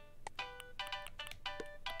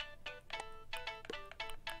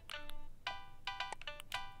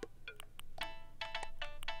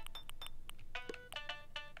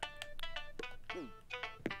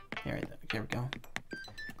 There we go.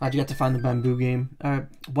 Glad you got to find the bamboo game.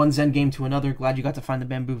 One Zen game to another. Glad you got to find the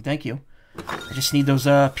bamboo. Thank you. I just need those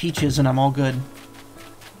peaches and I'm all good.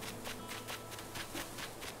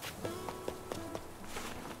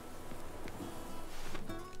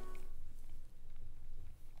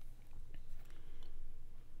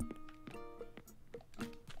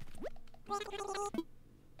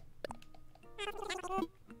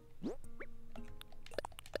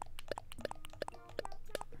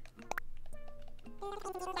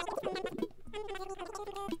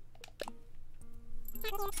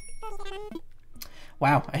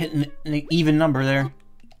 Wow, I hit an even number there.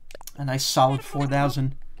 A nice solid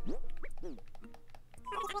 4,000. Let's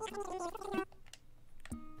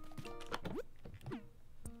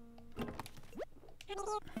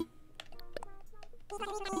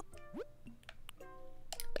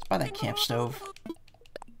buy that camp stove.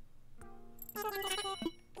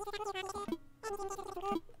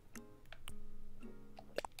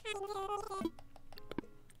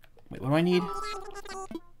 Wait, what do I need?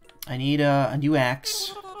 I need a new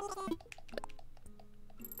axe.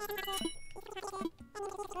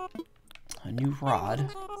 A new rod.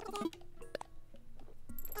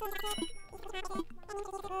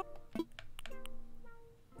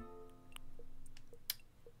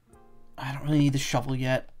 I don't really need the shovel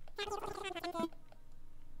yet.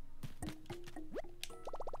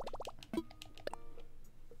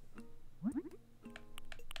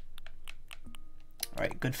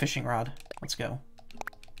 Alright, good fishing rod. Let's go.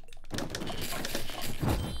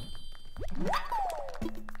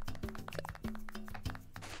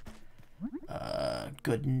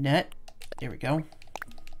 Good net. There we go.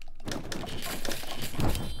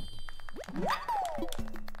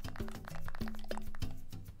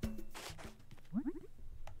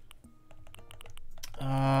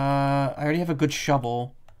 I already have a good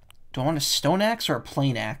shovel. Do I want a stone axe or a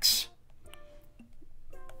plain axe?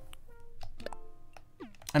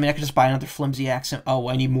 I mean, I could just buy another flimsy axe. And, oh,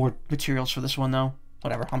 I need more materials for this one, though.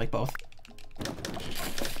 Whatever, I'll make both.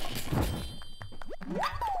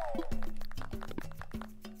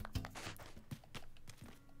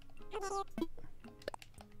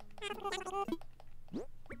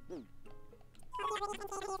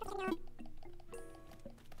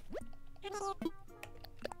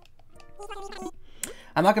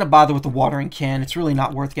 I'm not going to bother with the watering can. It's really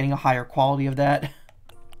not worth getting a higher quality of that.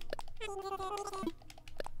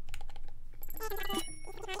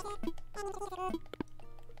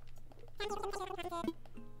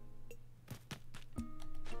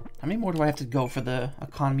 How many more do I have to go for the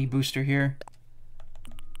economy booster here?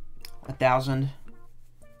 1,000.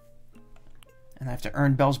 And I have to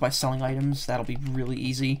earn bells by selling items. That'll be really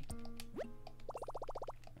easy.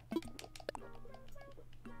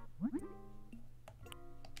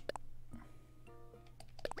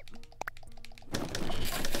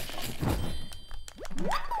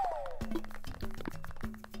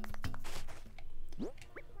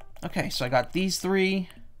 Okay, so I got these three.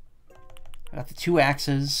 I got the 2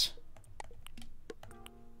 axes.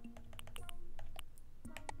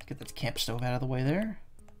 camp stove out of the way there.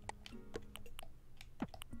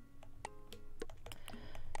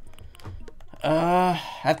 I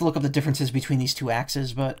have to look up the differences between these two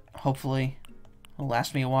axes, but hopefully it'll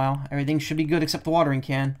last me a while. Everything should be good except the watering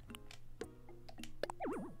can.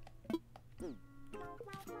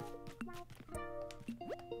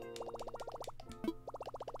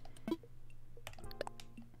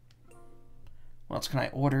 What else can I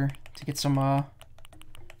order to get some, I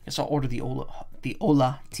guess I'll order the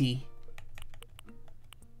Ola tea.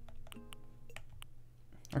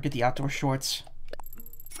 Or get the outdoor shorts.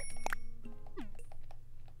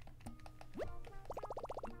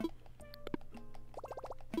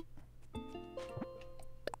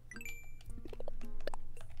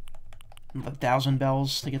 And 1,000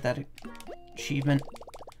 bells to get that achievement.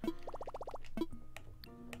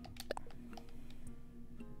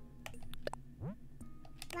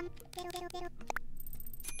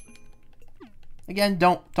 Again,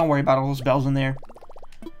 don't worry about all those bells in there.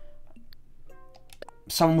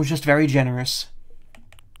 Someone was just very generous.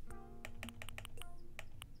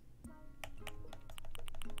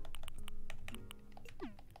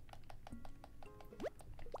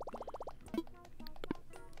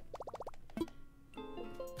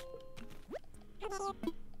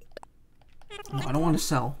 No, I don't want to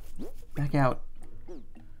sell. Back out.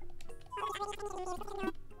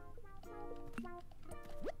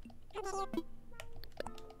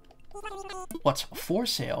 What's for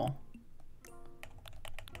sale?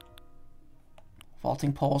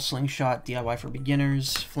 Vaulting pole, slingshot, DIY for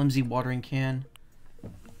beginners, flimsy watering can,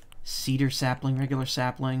 cedar sapling, regular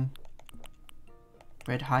sapling,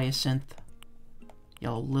 red hyacinth,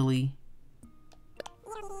 yellow lily.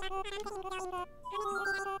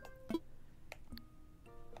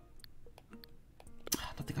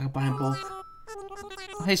 I don't think I can buy them both.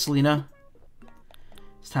 Oh, hey, Selena.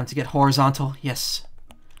 It's time to get horizontal. Yes.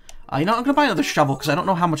 You know, I'm gonna buy another shovel because I don't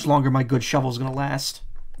know how much longer my good shovel is gonna last.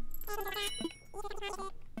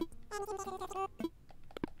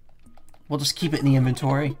 We'll just keep it in the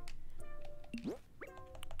inventory.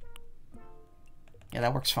 Yeah,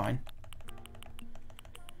 that works fine.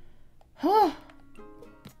 Huh.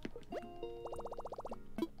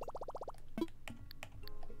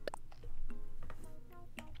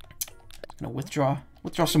 Gonna withdraw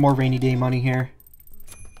some more rainy day money here.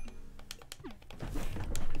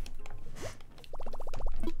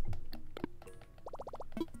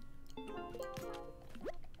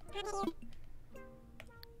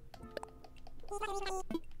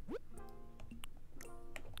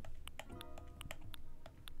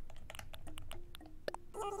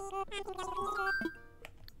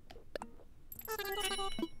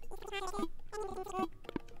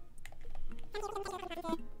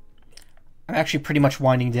 I'm actually pretty much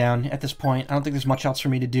winding down at this point. I don't think there's much else for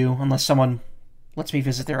me to do unless someone lets me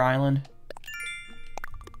visit their island.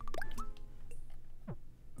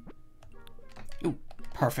 Ooh,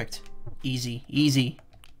 perfect. Easy, easy.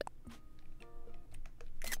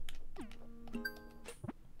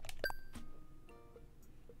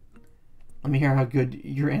 Let me hear how good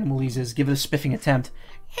your Animalese is. Give it a spiffing attempt.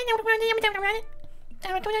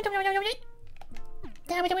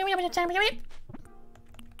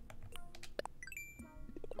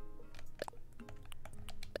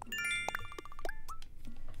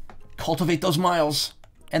 Cultivate those miles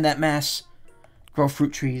and that mass. Grow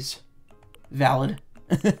fruit trees. Valid.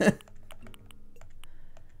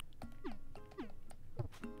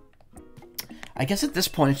 I guess at this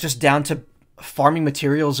point it's just down to farming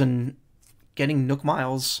materials and getting Nook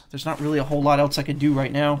miles. There's not really a whole lot else I could do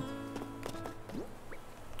right now.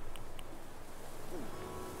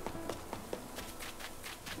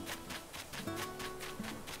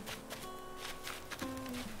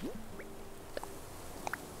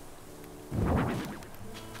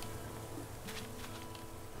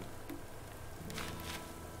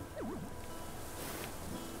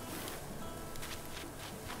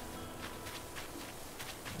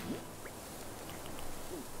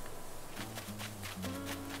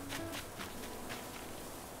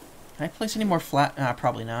 Can I place any more flat?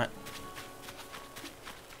 Probably not.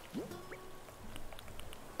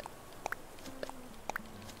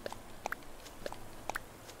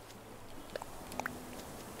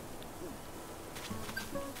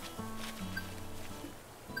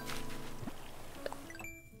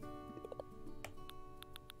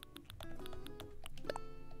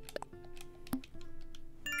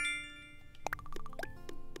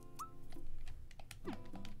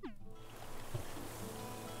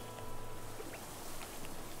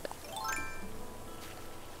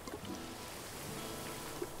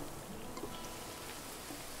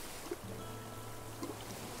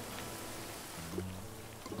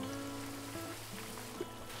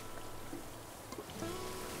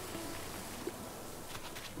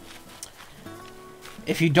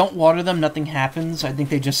 If you don't water them, nothing happens. I think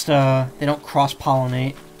they just, they don't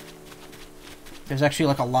cross-pollinate. There's actually,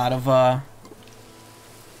 like, a lot of,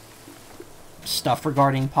 stuff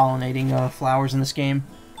regarding pollinating, flowers in this game.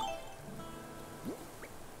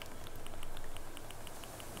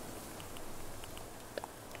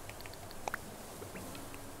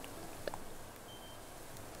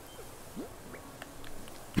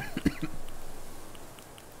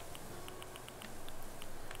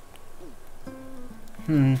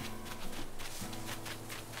 Hmm.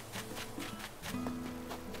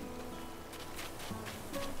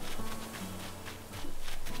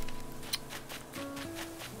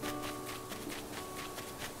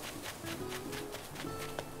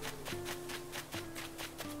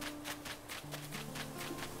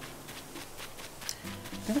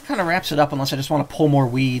 I think that kind of wraps it up unless I just want to pull more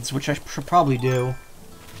weeds, which I should probably do.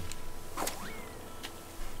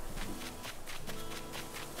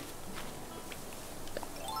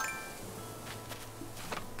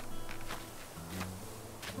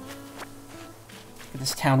 Get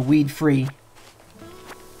this town weed-free.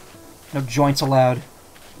 No joints allowed.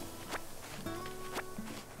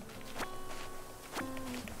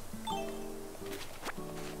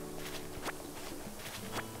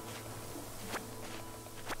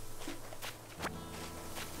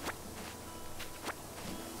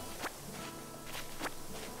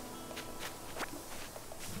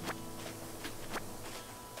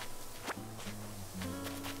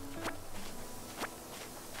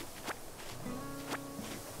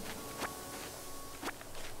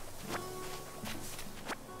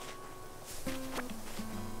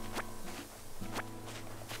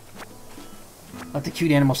 Let the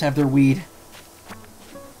cute animals have their weed.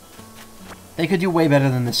 They could do way better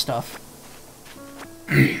than this stuff.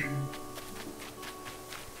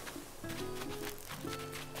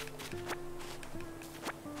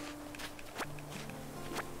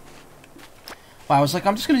 Wow, I was like,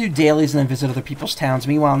 I'm just going to do dailies and then visit other people's towns.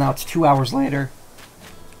 Meanwhile, now it's 2 hours later.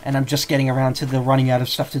 And I'm just getting around to the running out of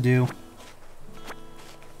stuff to do.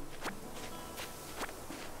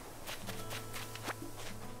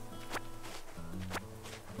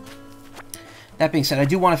 That being said, I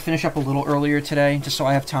do want to finish up a little earlier today, just so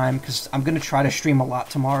I have time, because I'm going to try to stream a lot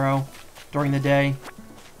tomorrow during the day.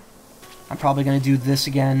 I'm probably going to do this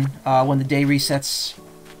again when the day resets,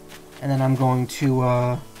 and then I'm going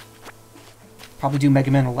to probably do Mega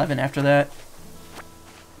Man 11 after that.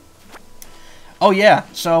 Oh yeah,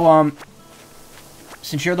 so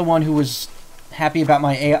since you're the one who was happy about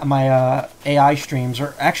my AI streams,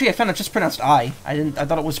 or actually I found it just pronounced I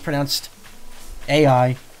thought it was pronounced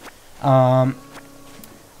AI.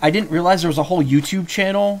 I didn't realize there was a whole YouTube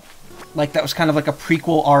channel, like that was kind of like a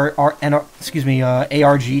prequel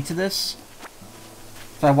ARG to this.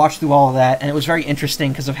 So I watched through all of that, and it was very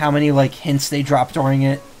interesting because of how many like hints they dropped during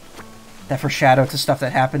it that foreshadow to stuff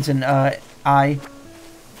that happens in I.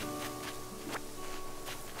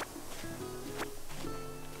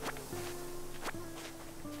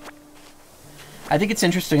 I think it's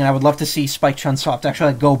interesting, and I would love to see Spike Chunsoft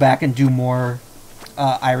actually like, go back and do more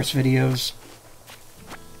Iris videos.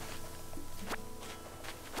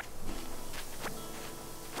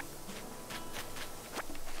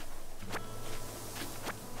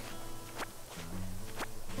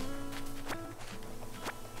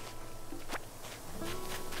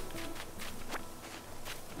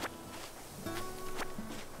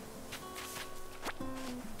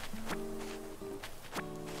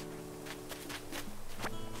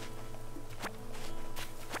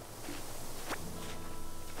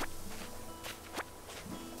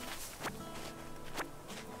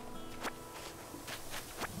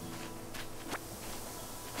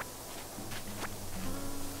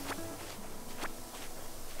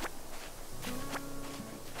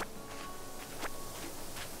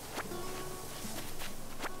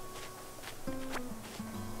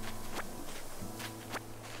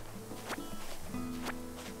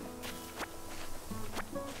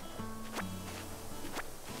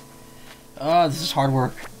 This is hard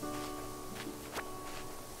work.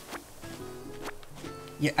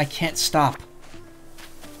 Yeah, I can't stop.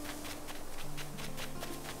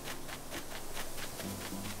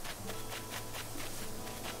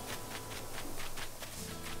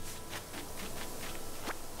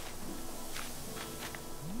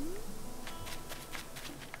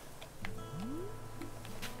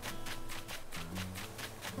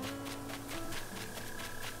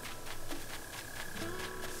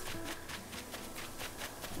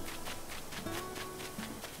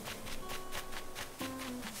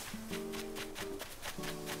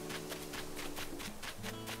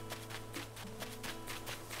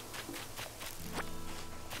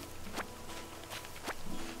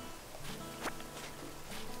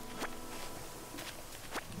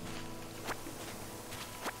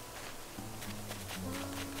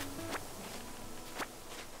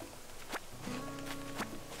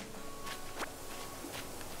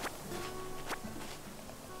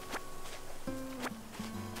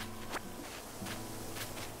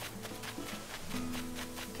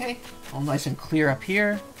 Okay, all nice and clear up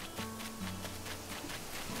here.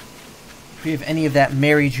 Free of any of that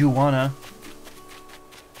marijuana.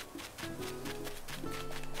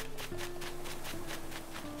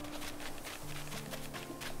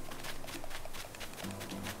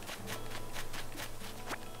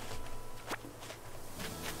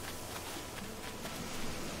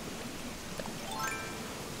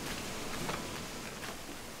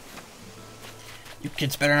 You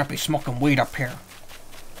kids better not be smoking weed up here.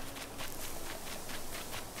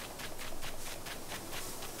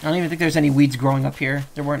 I don't even think there's any weeds growing up here.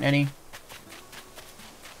 There weren't any.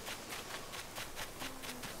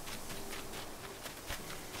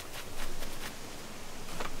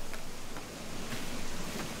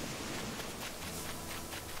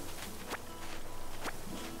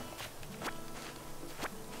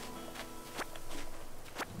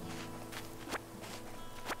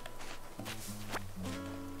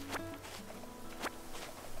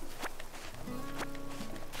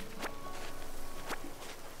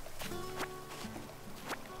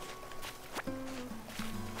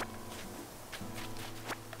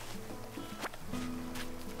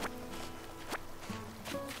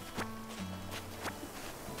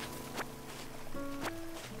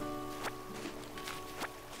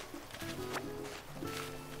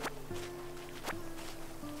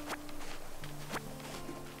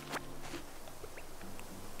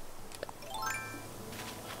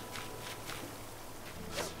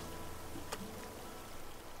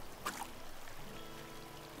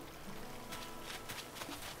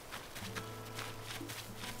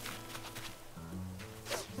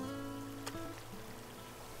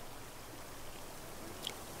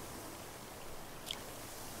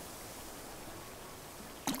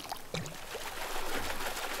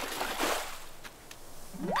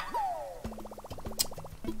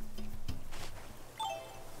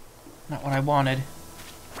 Not what I wanted.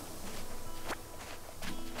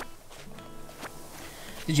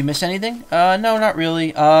 Did you miss anything? No, not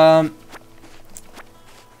really. I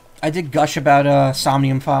did gush about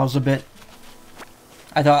Somnium Files a bit.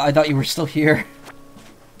 I thought you were still here.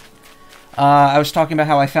 I was talking about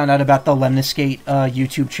how I found out about the Lemniscate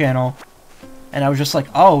YouTube channel, and I was just like,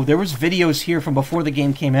 oh, there was videos here from before the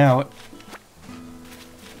game came out,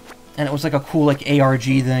 and it was like a cool like ARG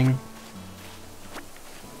thing.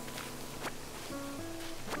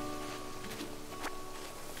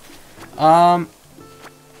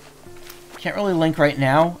 Can't really link right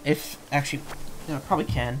now. If actually, I probably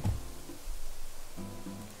can.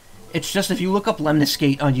 It's just if you look up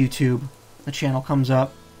Lemniscate on YouTube, the channel comes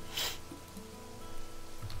up.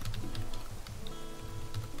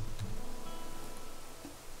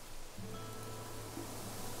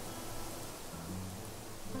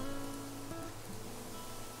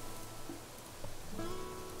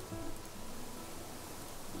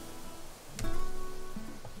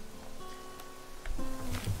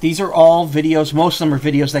 These are all videos, most of them are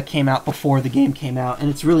videos that came out before the game came out, and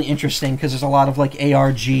it's really interesting because there's a lot of like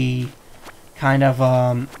ARG kind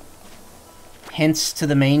of hints to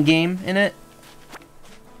the main game in it,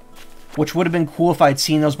 which would have been cool if I'd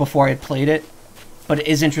seen those before I had played it, but it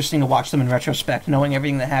is interesting to watch them in retrospect, knowing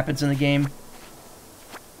everything that happens in the game.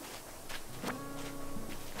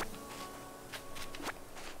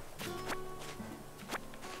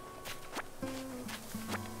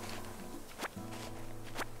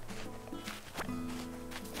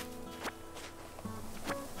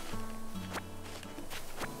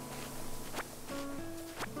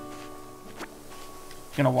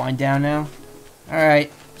 Gonna wind down now.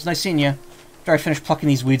 Alright, it's nice seeing you. After I finish plucking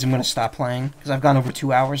these weeds, I'm gonna stop playing, because I've gone over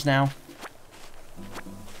 2 hours now.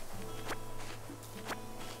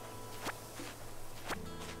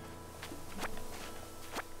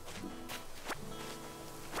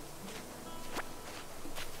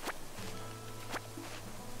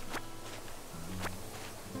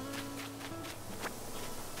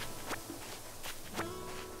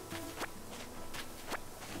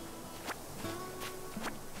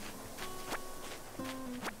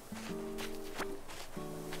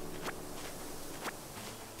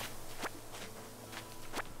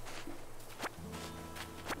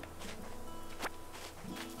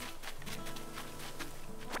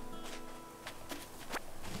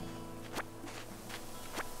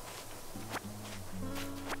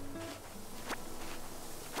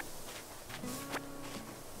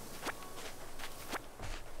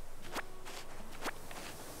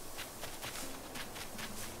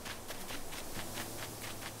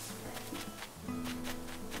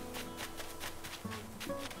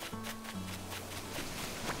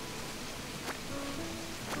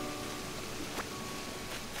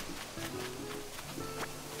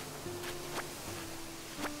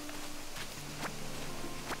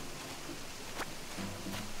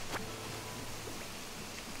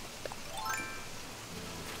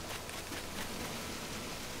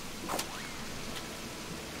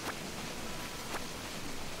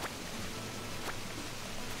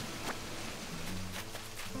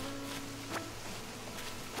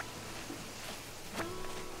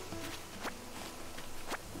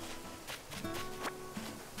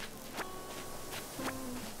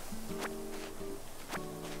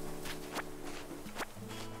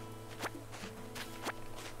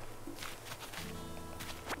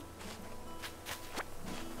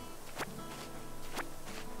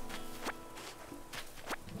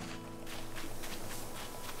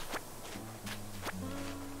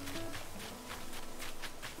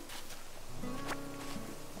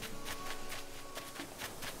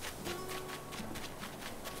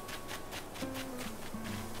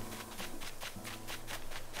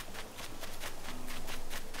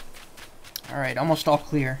 Alright, almost all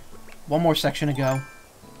clear. One more section to go.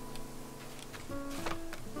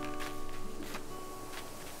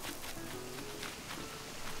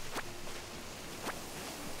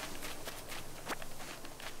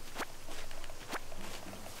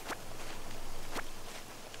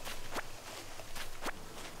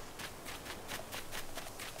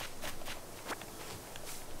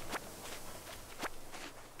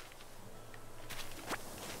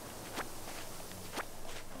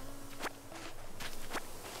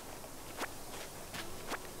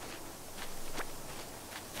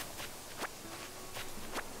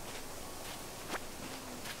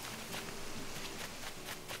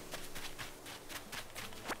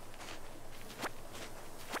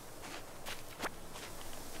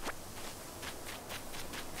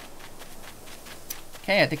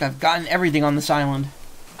 Okay, I think I've gotten everything on this island.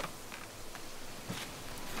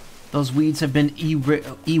 Those weeds have been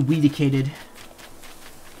e-weedicated.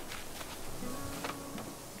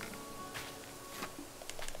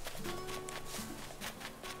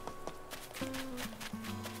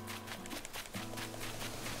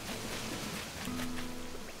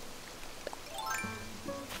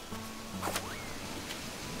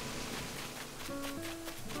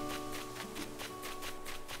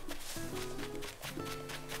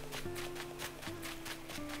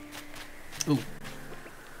 Ooh.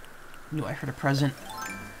 Knew I heard a present.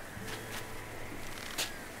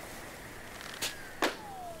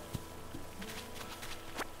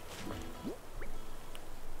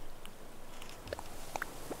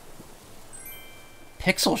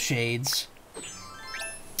 Pixel shades.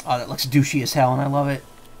 Oh, that looks douchey as hell, and I love it.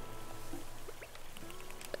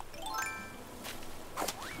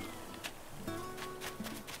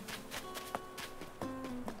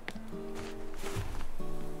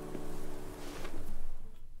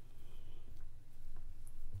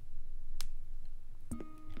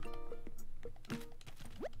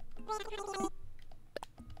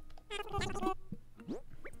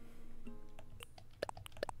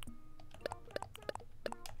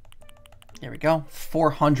 There we go.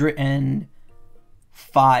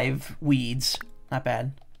 405 weeds. Not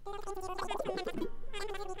bad.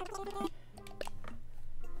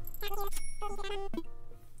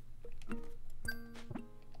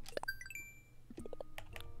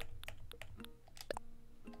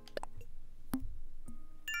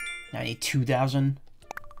 Now I need 2,000.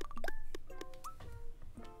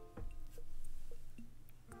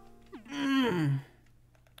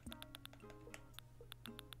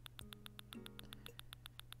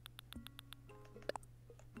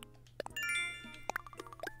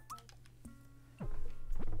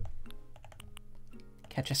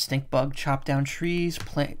 Catch a stink bug, chop down trees,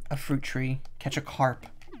 plant a fruit tree, catch a carp.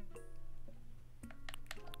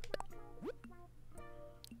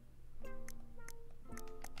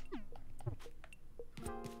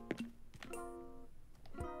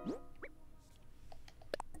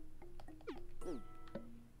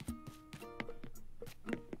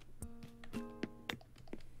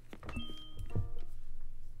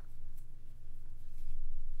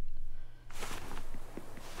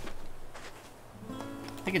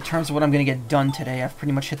 I think in terms of what I'm going to get done today, I've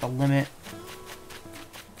pretty much hit the limit.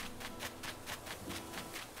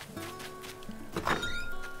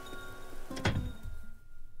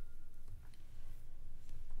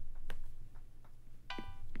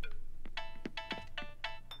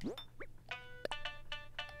 You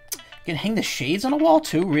can hang the shades on a wall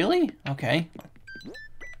too, really? Okay.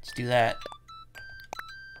 Let's do that.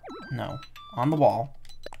 No. On the wall.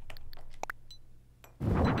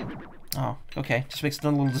 Oh, okay. Just makes a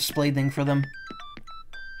little display thing for them.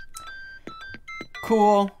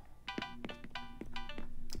 Cool.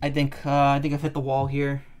 I think I've hit the wall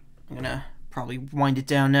here. I'm gonna probably wind it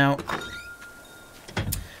down now.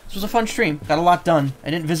 This was a fun stream. Got a lot done.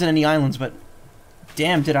 I didn't visit any islands, but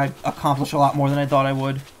damn did I accomplish a lot more than I thought I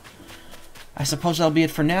would. I suppose that'll be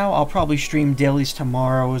it for now. I'll probably stream dailies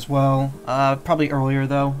tomorrow as well. Probably earlier,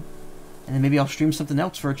 though. And then maybe I'll stream something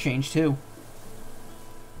else for a change, too.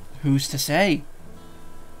 Who's to say?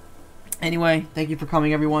 Anyway, thank you for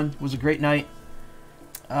coming, everyone. It was a great night.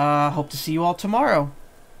 Hope to see you all tomorrow.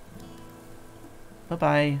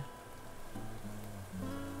 Bye-bye.